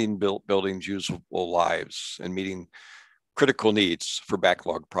 extending buildings' usable lives and meeting critical needs for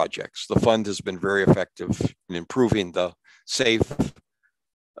backlog projects. The fund has been very effective in improving the safety,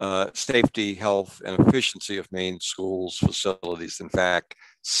 health, and efficiency of Maine schools facilities. In fact,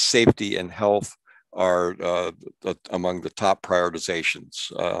 safety and health are among the top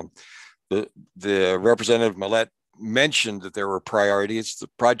prioritizations. The Representative Millett mentioned that there were priorities. The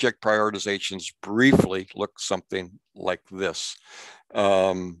project prioritizations briefly look something like this.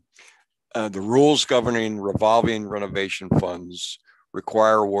 The rules governing revolving renovation funds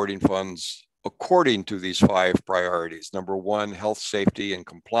require awarding funds according to these 5 priorities. Number 1, health, safety, and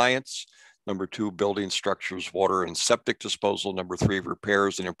compliance. Number 2, building structures, water and septic disposal. Number 3,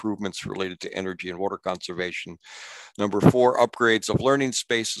 repairs and improvements related to energy and water conservation. Number 4, upgrades of learning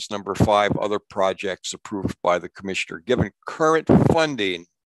spaces. Number 5, other projects approved by the commissioner. Given current funding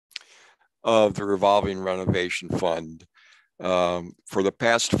of the revolving renovation fund, for the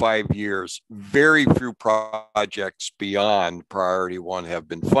past 5 years, very few projects beyond priority 1 have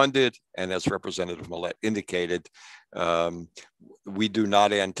been funded. And as Representative Millett indicated, we do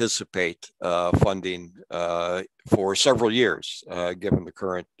not anticipate funding for several years, given the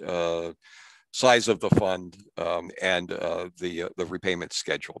current size of the fund and the repayment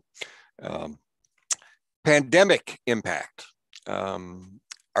schedule. Pandemic impact.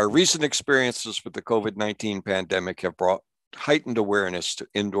 Our recent experiences with the COVID-19 pandemic have brought heightened awareness to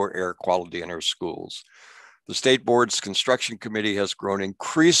indoor air quality in our schools. The State Board's Construction Committee has grown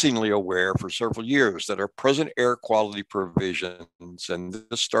increasingly aware for several years that our present air quality provisions, and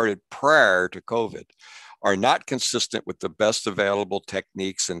this started prior to COVID, are not consistent with the best available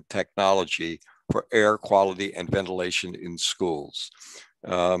techniques and technology for air quality and ventilation in schools.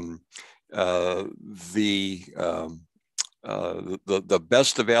 The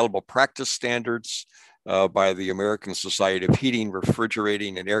best available practice standards by the American Society of Heating,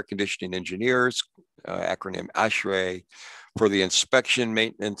 Refrigerating, and Air Conditioning Engineers, acronym ASHRAE, for the inspection,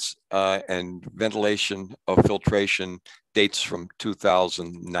 maintenance, and ventilation of filtration dates from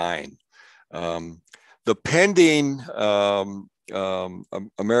 2009. The pending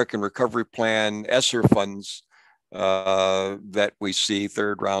American Recovery Plan ESSER funds that we see,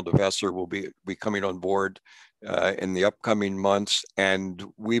 3rd round of ESSER, will be coming on board in the upcoming months, and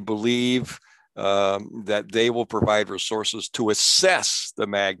we believe that they will provide resources to assess the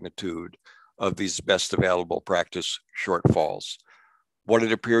magnitude of these best available practice shortfalls. What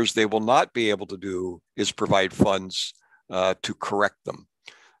it appears they will not be able to do is provide funds to correct them.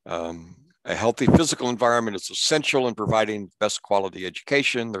 A healthy physical environment is essential in providing best quality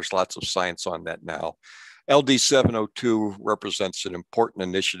education. There's lots of science on that now. LD 702 represents an important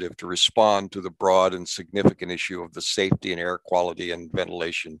initiative to respond to the broad and significant issue of the safety and air quality and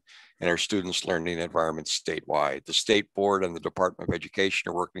ventilation in our students' learning environments statewide. The State Board and the Department of Education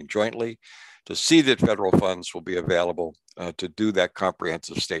are working jointly to see that federal funds will be available to do that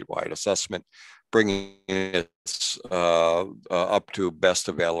comprehensive statewide assessment, bringing it up to best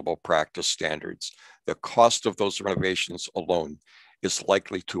available practice standards. The cost of those renovations alone is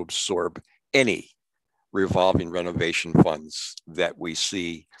likely to absorb any revolving renovation funds that we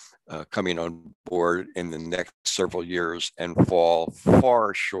see coming on board in the next several years and fall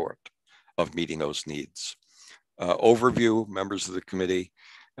far short of meeting those needs. Overview, members of the committee,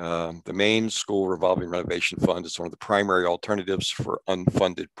 the Maine School Revolving Renovation Fund is one of the primary alternatives for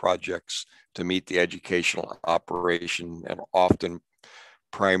unfunded projects to meet the educational operation and often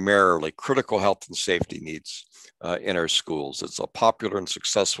primarily critical health and safety needs in our schools. It's a popular and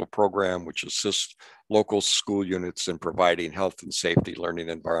successful program which assists local school units in providing healthy and safe learning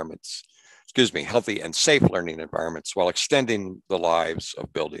environments while extending the lives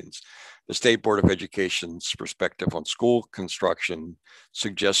of buildings. The State Board of Education's perspective on school construction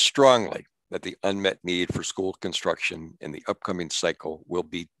suggests strongly that the unmet need for school construction in the upcoming cycle will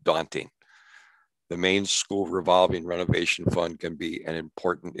be daunting. The Maine School Revolving Renovation Fund can be an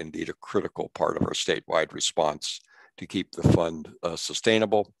important, indeed a critical part of our statewide response to keep the fund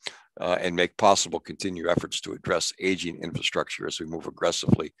sustainable and make possible continued efforts to address aging infrastructure as we move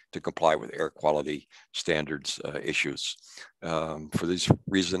aggressively to comply with air quality standards issues. For these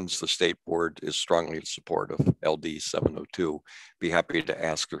reasons, the State Board is strongly in support of LD 702. Be happy to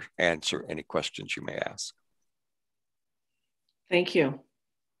ask or answer any questions you may ask. Thank you.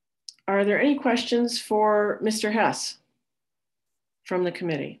 Are there any questions for Mr. Hess from the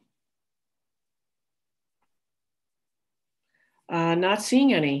committee? Not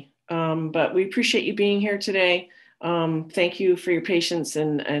seeing any, but we appreciate you being here today. Thank you for your patience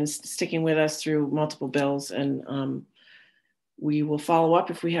and sticking with us through multiple bills, and we will follow up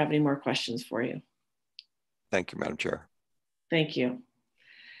if we have any more questions for you. Thank you, Madam Chair. Thank you.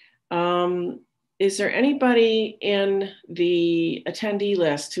 Is there anybody in the attendee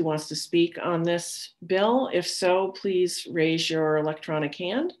list who wants to speak on this bill? If so, please raise your electronic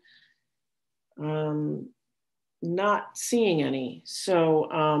hand. Not seeing any. So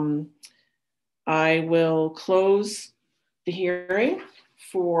I will close the hearing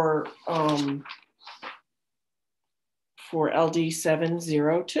for LD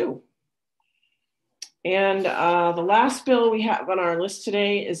 702. And the last bill we have on our list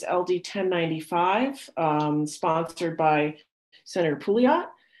today is LD 1095, sponsored by Senator Pouliot,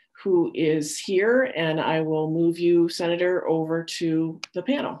 who is here, and I will move you, Senator, over to the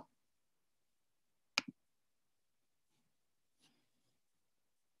panel.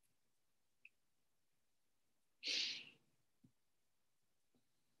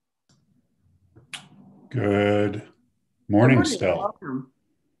 Good morning, still. Welcome.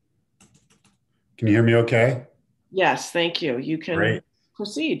 Can you hear me okay? Yes, thank you. You can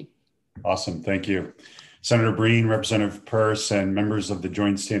proceed. Awesome, thank you. Senator Breen, Representative Peirce, and members of the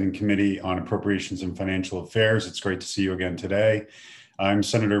Joint Standing Committee on Appropriations and Financial Affairs. It's great to see you again today. I'm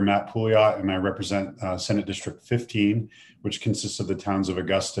Senator Matt Pouliot, and I represent Senate District 15, which consists of the towns of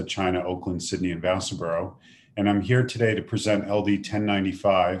Augusta, China, Oakland, Sydney, and Vassalboro. And I'm here today to present LD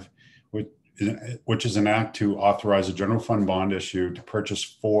 1095, which is an act to authorize a general fund bond issue to purchase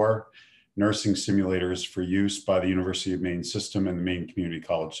 4 nursing simulators for use by the University of Maine system and the Maine Community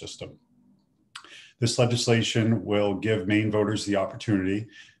College system. This legislation will give Maine voters the opportunity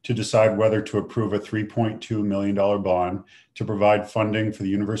to decide whether to approve a $3.2 million bond to provide funding for the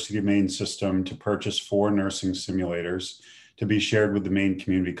University of Maine system to purchase 4 nursing simulators to be shared with the Maine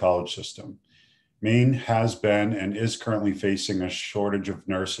Community College system. Maine has been and is currently facing a shortage of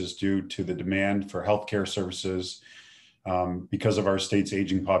nurses due to the demand for healthcare services because of our state's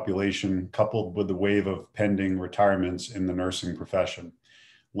aging population, coupled with the wave of pending retirements in the nursing profession.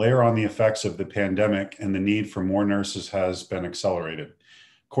 Layer on the effects of the pandemic, and the need for more nurses has been accelerated.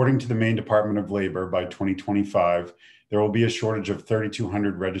 According to the Maine Department of Labor, by 2025, there will be a shortage of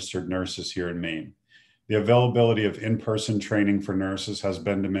 3,200 registered nurses here in Maine. The availability of in-person training for nurses has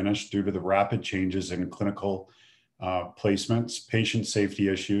been diminished due to the rapid changes in clinical placements, patient safety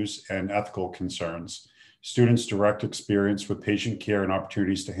issues, and ethical concerns. Students' direct experience with patient care and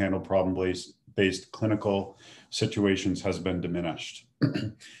opportunities to handle problem-based clinical situations has been diminished.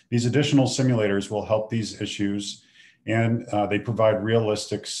 These additional simulators will help these issues, and they provide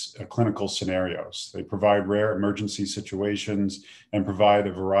realistic clinical scenarios. They provide rare emergency situations and provide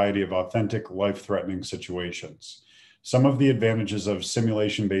a variety of authentic, life-threatening situations. Some of the advantages of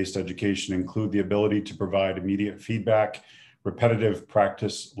simulation-based education include the ability to provide immediate feedback, repetitive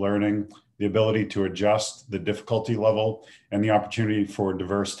practice learning, the ability to adjust the difficulty level, and the opportunity for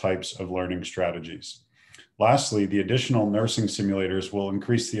diverse types of learning strategies. Lastly, the additional nursing simulators will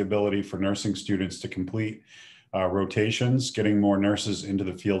increase the ability for nursing students to complete rotations, getting more nurses into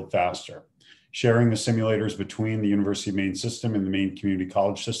the field faster. Sharing the simulators between the University of Maine system and the Maine Community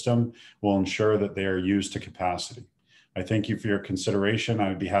College system will ensure that they are used to capacity. I thank you for your consideration.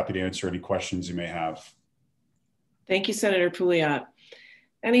 I'd be happy to answer any questions you may have. Thank you, Senator Pouliot.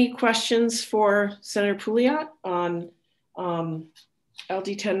 Any questions for Senator Pouliot on LD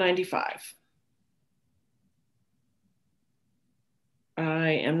 1095? I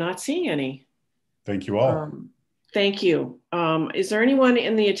am not seeing any. Thank you all. Thank you. Is there anyone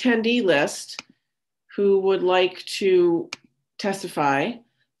in the attendee list who would like to testify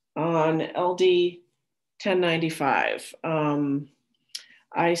on LD 1095?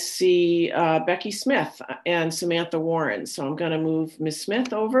 I see Becky Smith and Samantha Warren. So I'm going to move Ms.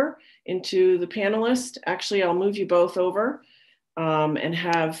 Smith over into the panelist. Actually, I'll move you both over and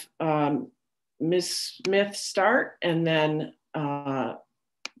have Ms. Smith start, and then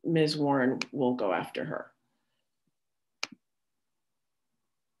Ms. Warren will go after her.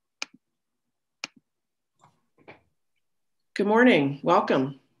 Good morning.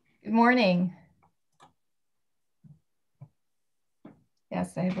 Welcome. Good morning.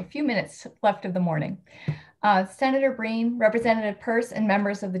 Yes, I have a few minutes left of the morning. Senator Breen, Representative Peirce, and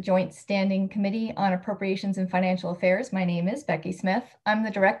members of the Joint Standing Committee on Appropriations and Financial Affairs, my name is Becky Smith. I'm the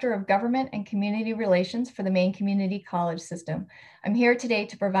Director of Government and Community Relations for the Maine Community College System. I'm here today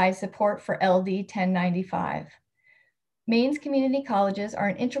to provide support for LD 1095. Maine's community colleges are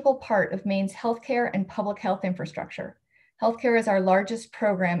an integral part of Maine's healthcare and public health infrastructure. Healthcare is our largest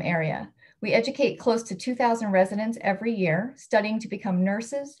program area. We educate close to 2,000 residents every year, studying to become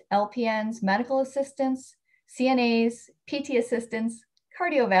nurses, LPNs, medical assistants, CNAs, PT assistants,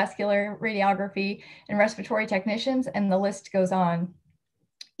 cardiovascular, radiography, and respiratory technicians, and the list goes on.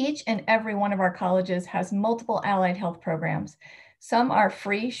 Each and every one of our colleges has multiple allied health programs. Some are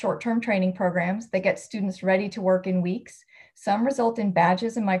free short-term training programs that get students ready to work in weeks. Some result in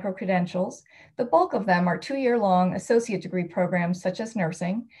badges and micro-credentials. The bulk of them are 2-year-long associate degree programs such as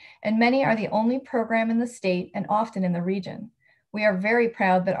nursing, and many are the only program in the state and often in the region. We are very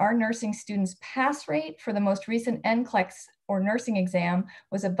proud that our nursing students' pass rate for the most recent NCLEX or nursing exam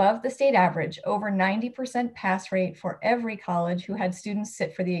was above the state average, over 90% pass rate for every college who had students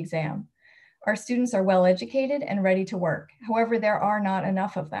sit for the exam. Our students are well educated and ready to work. However, there are not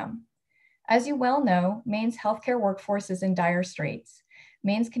enough of them. As you well know, Maine's healthcare workforce is in dire straits.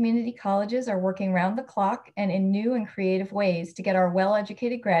 Maine's community colleges are working round the clock and in new and creative ways to get our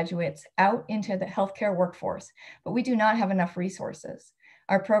well-educated graduates out into the healthcare workforce, but we do not have enough resources.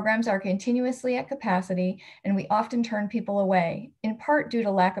 Our programs are continuously at capacity, and we often turn people away, in part due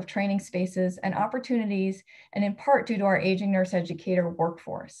to lack of training spaces and opportunities, and in part due to our aging nurse educator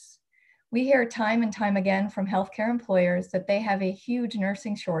workforce. We hear time and time again from healthcare employers that they have a huge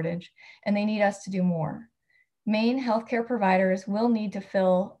nursing shortage and they need us to do more. Maine healthcare providers will need to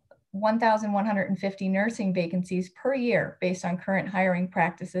fill 1,150 nursing vacancies per year based on current hiring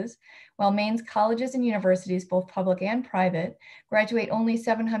practices, while Maine's colleges and universities, both public and private, graduate only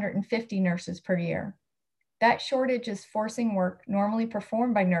 750 nurses per year. That shortage is forcing work normally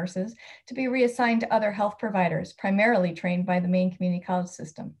performed by nurses to be reassigned to other health providers, primarily trained by the Maine Community College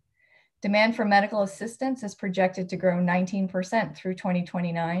system. Demand for medical assistants is projected to grow 19% through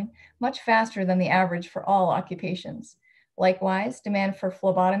 2029, much faster than the average for all occupations. Likewise, demand for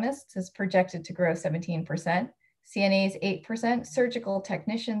phlebotomists is projected to grow 17%, CNAs 8%, surgical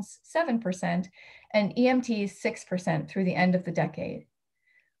technicians 7%, and EMTs 6% through the end of the decade.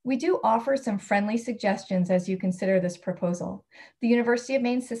 We do offer some friendly suggestions as you consider this proposal. The University of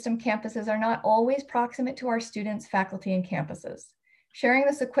Maine system campuses are not always proximate to our students, faculty, and campuses. Sharing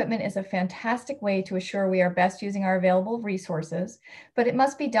this equipment is a fantastic way to assure we are best using our available resources, but it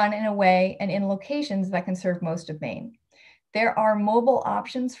must be done in a way and in locations that can serve most of Maine. There are mobile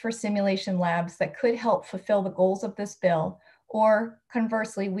options for simulation labs that could help fulfill the goals of this bill, or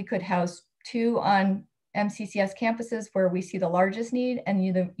conversely, we could house 2 on MCCS campuses where we see the largest need, and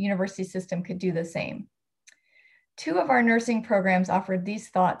the university system could do the same. 2 of our nursing programs offered these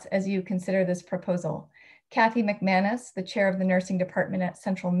thoughts as you consider this proposal. Kathy McManus, the chair of the nursing department at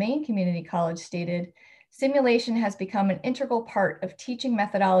Central Maine Community College, stated, "Simulation has become an integral part of teaching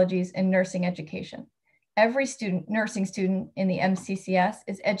methodologies in nursing education. Every nursing student in the MCCS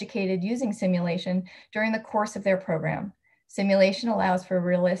is educated using simulation during the course of their program. Simulation allows for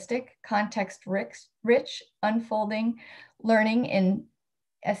realistic, context-rich, unfolding learning in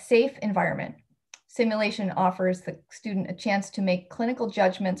a safe environment. Simulation offers the student a chance to make clinical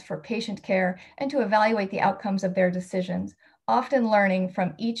judgments for patient care and to evaluate the outcomes of their decisions, often learning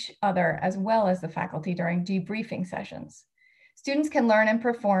from each other as well as the faculty during debriefing sessions. Students can learn and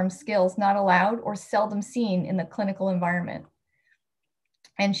perform skills not allowed or seldom seen in the clinical environment."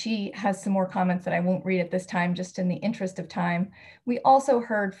 And she has some more comments that I won't read at this time, just in the interest of time. We also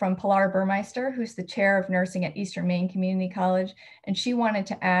heard from Pilar Burmeister, who's the chair of nursing at Eastern Maine Community College, and she wanted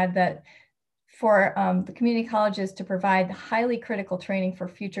to add that for the community colleges to provide highly critical training for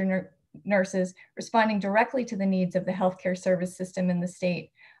future nurses, responding directly to the needs of the healthcare service system in the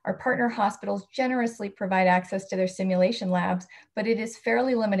state. Our partner hospitals generously provide access to their simulation labs, but it is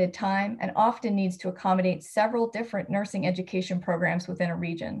fairly limited time and often needs to accommodate several different nursing education programs within a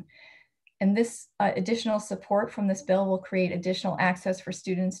region. And this additional support from this bill will create additional access for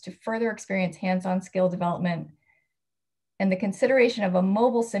students to further experience hands-on skill development. And the consideration of a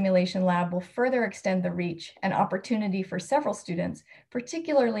mobile simulation lab will further extend the reach and opportunity for several students,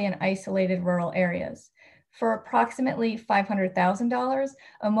 particularly in isolated rural areas. For approximately $500,000,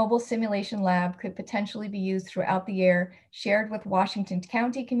 a mobile simulation lab could potentially be used throughout the year, shared with Washington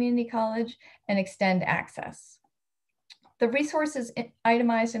County Community College, and extend access. The resources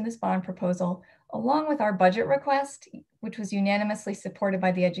itemized in this bond proposal, along with our budget request, which was unanimously supported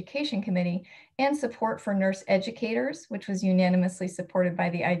by the Education Committee, and support for nurse educators, which was unanimously supported by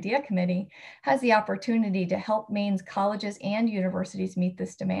the IDEA Committee, has the opportunity to help Maine's colleges and universities meet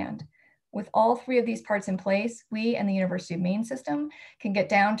this demand. With all 3 of these parts in place, we and the University of Maine system can get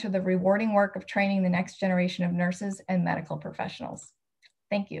down to the rewarding work of training the next generation of nurses and medical professionals.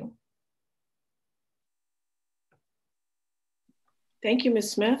 Thank you. Thank you,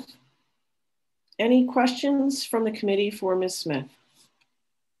 Ms. Smith. Any questions from the committee for Ms. Smith?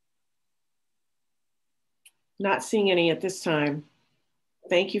 Not seeing any at this time.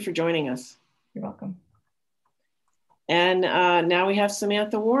 Thank you for joining us. You're welcome. And now we have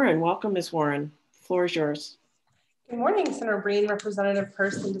Samantha Warren. Welcome, Ms. Warren. The floor is yours. Good morning, Senator Breen, Representative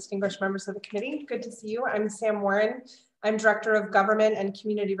Peirce, and distinguished members of the committee. Good to see you. I'm Sam Warren. I'm Director of Government and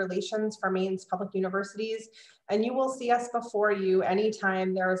Community Relations for Maine's public universities, and you will see us before you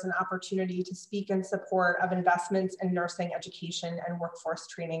anytime there is an opportunity to speak in support of investments in nursing education and workforce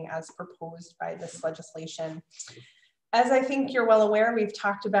training as proposed by this legislation. As I think you're well aware, we've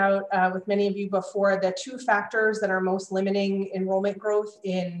talked about with many of you before, the 2 factors that are most limiting enrollment growth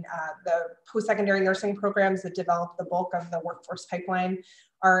in the post-secondary nursing programs that develop the bulk of the workforce pipeline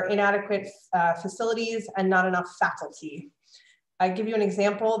are inadequate facilities and not enough faculty. I give you an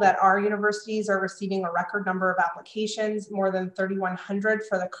example that our universities are receiving a record number of applications, more than 3,100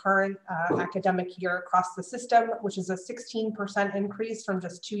 for the current academic year across the system, which is a 16% increase from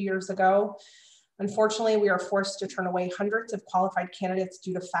just 2 years ago. Unfortunately, we are forced to turn away hundreds of qualified candidates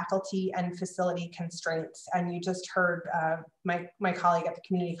due to faculty and facility constraints. And you just heard my colleague at the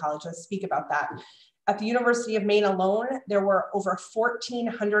community colleges speak about that. At the University of Maine alone, there were over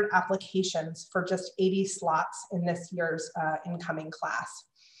 1,400 applications for just 80 slots in this year's incoming class.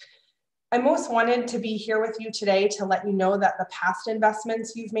 I most wanted to be here with you today to let you know that the past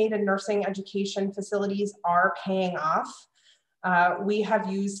investments you've made in nursing education facilities are paying off. We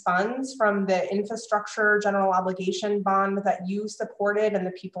have used funds from the infrastructure general obligation bond that you supported and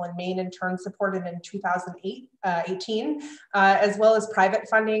the people in Maine in turn supported in 2018, as well as private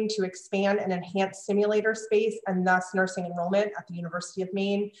funding to expand and enhance simulator space and thus nursing enrollment at the University of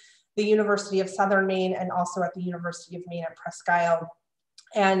Maine, the University of Southern Maine, and also at the University of Maine at Presque Isle.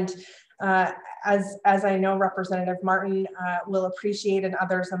 And as I know Representative Martin will appreciate and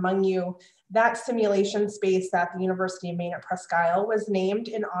others among you, that simulation space at the University of Maine at Presque Isle was named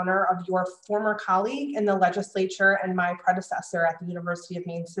in honor of your former colleague in the legislature and my predecessor at the University of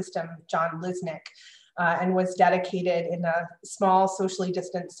Maine system, John Lisnick, and was dedicated in a small socially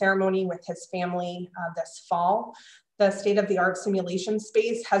distant ceremony with his family this fall. The state-of-the-art simulation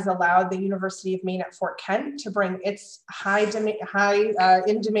space has allowed the University of Maine at Fort Kent to bring its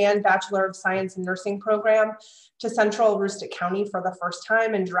in-demand Bachelor of Science in Nursing program to Central Aroostook County for the first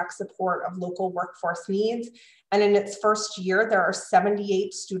time in direct support of local workforce needs. And in its first year, there are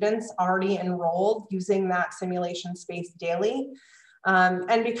 78 students already enrolled using that simulation space daily.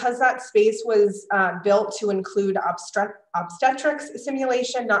 And because that space was built to include obstetrics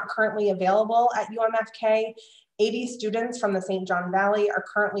simulation, not currently available at UMFK, 80 students from the St. John Valley are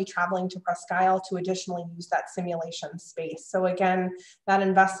currently traveling to Presque Isle to additionally use that simulation space. So again, that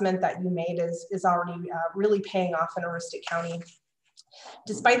investment that you made is already really paying off in Aroostook County.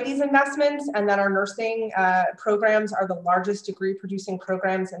 Despite these investments and that our nursing programs are the largest degree producing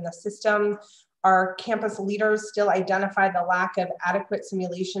programs in the system, our campus leaders still identify the lack of adequate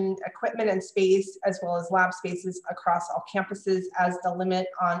simulation equipment and space, as well as lab spaces across all campuses as the limit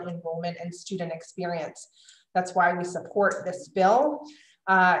on enrollment and student experience. That's why we support this bill.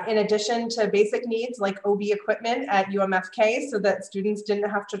 In addition to basic needs like OB equipment at UMFK so that students didn't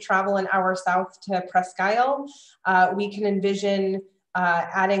have to travel an hour south to Presque Isle, we can envision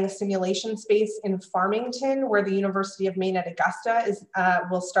adding simulation space in Farmington, where the University of Maine at Augusta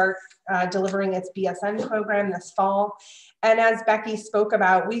will start delivering its BSN program this fall. And as Becky spoke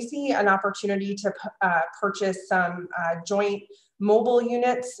about, we see an opportunity to purchase some joint mobile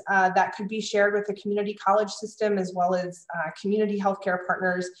units that could be shared with the community college system, as well as community healthcare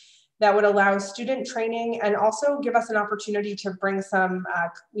partners that would allow student training and also give us an opportunity to bring some,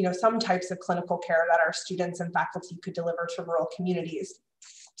 some types of clinical care that our students and faculty could deliver to rural communities.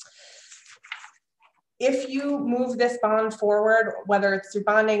 If you move this bond forward, whether it's through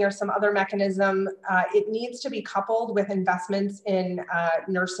bonding or some other mechanism, it needs to be coupled with investments in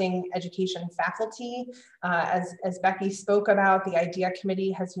nursing education faculty. As Becky spoke about, the IDEA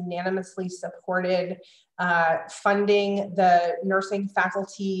committee has unanimously supported funding the nursing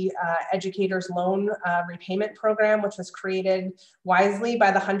faculty educators loan repayment program, which was created wisely by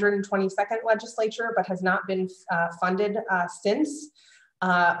the 122nd legislature, but has not been funded since.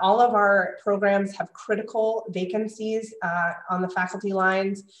 All of our programs have critical vacancies on the faculty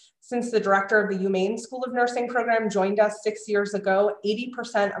lines. Since the director of the UMaine School of Nursing program joined us 6 years ago,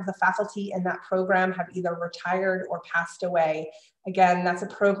 80% of the faculty in that program have either retired or passed away. Again, that's a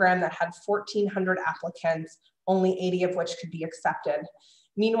program that had 1,400 applicants, only 80 of which could be accepted.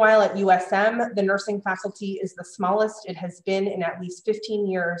 Meanwhile, at USM, the nursing faculty is the smallest it has been in at least 15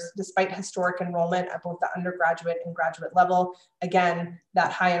 years, despite historic enrollment at both the undergraduate and graduate level. Again,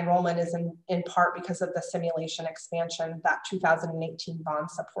 that high enrollment is in part because of the simulation expansion that 2018 bond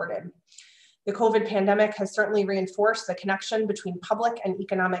supported. The COVID pandemic has certainly reinforced the connection between public and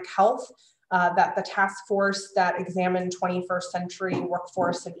economic health that the task force that examined 21st century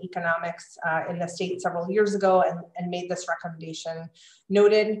workforce and economics in the state several years ago and made this recommendation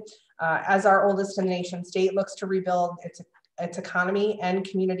noted. As our oldest in the nation state looks to rebuild its economy and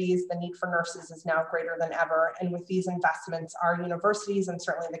communities, the need for nurses is now greater than ever. And with these investments, our universities and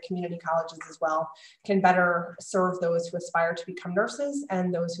certainly the community colleges as well can better serve those who aspire to become nurses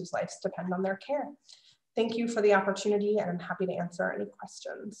and those whose lives depend on their care. Thank you for the opportunity, and I'm happy to answer any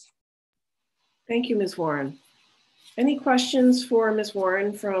questions. Thank you, Ms. Warren. Any questions for Ms.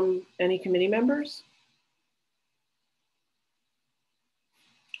 Warren from any committee members?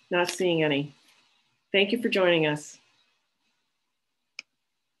 Not seeing any. Thank you for joining us.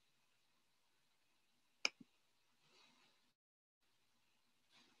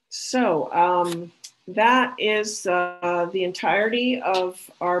 So that is the entirety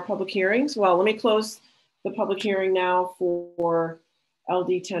of our public hearings. Well, let me close the public hearing now for LD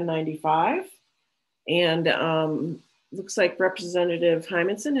 1095. And looks like Representative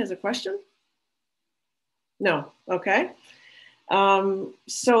Hymanson has a question. No, okay.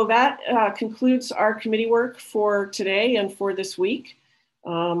 So that concludes our committee work for today and for this week.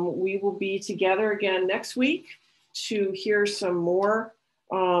 We will be together again next week to hear some more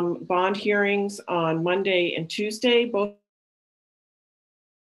bond hearings on Monday and Tuesday. Both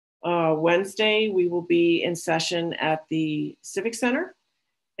Wednesday, we will be in session at the Civic Center.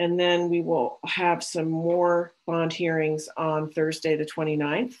 And then we will have some more bond hearings on Thursday, the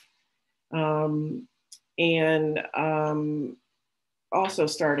 29th. Also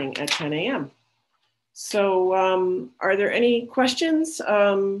starting at 10 a.m. So are there any questions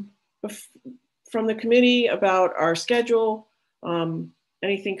from the committee about our schedule?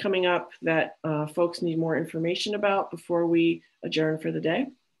 Anything coming up that folks need more information about before we adjourn for the day?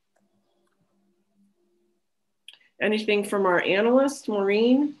 Anything from our analyst,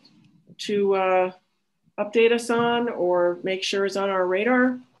 Maureen, to update us on or make sure is on our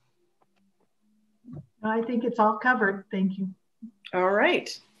radar? I think it's all covered. Thank you. All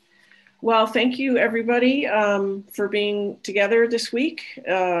right. Well, thank you everybody for being together this week,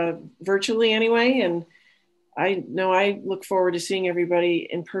 virtually anyway. And I know I look forward to seeing everybody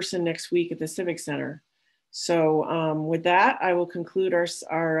in person next week at the Civic Center. So with that, I will conclude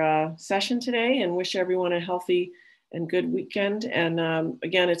our session today and wish everyone a healthy and good weekend. And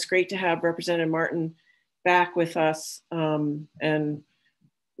again, it's great to have Representative Martin back with us and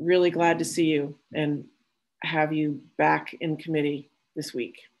really glad to see you and have you back in committee this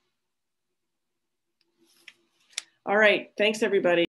week. All right, thanks everybody.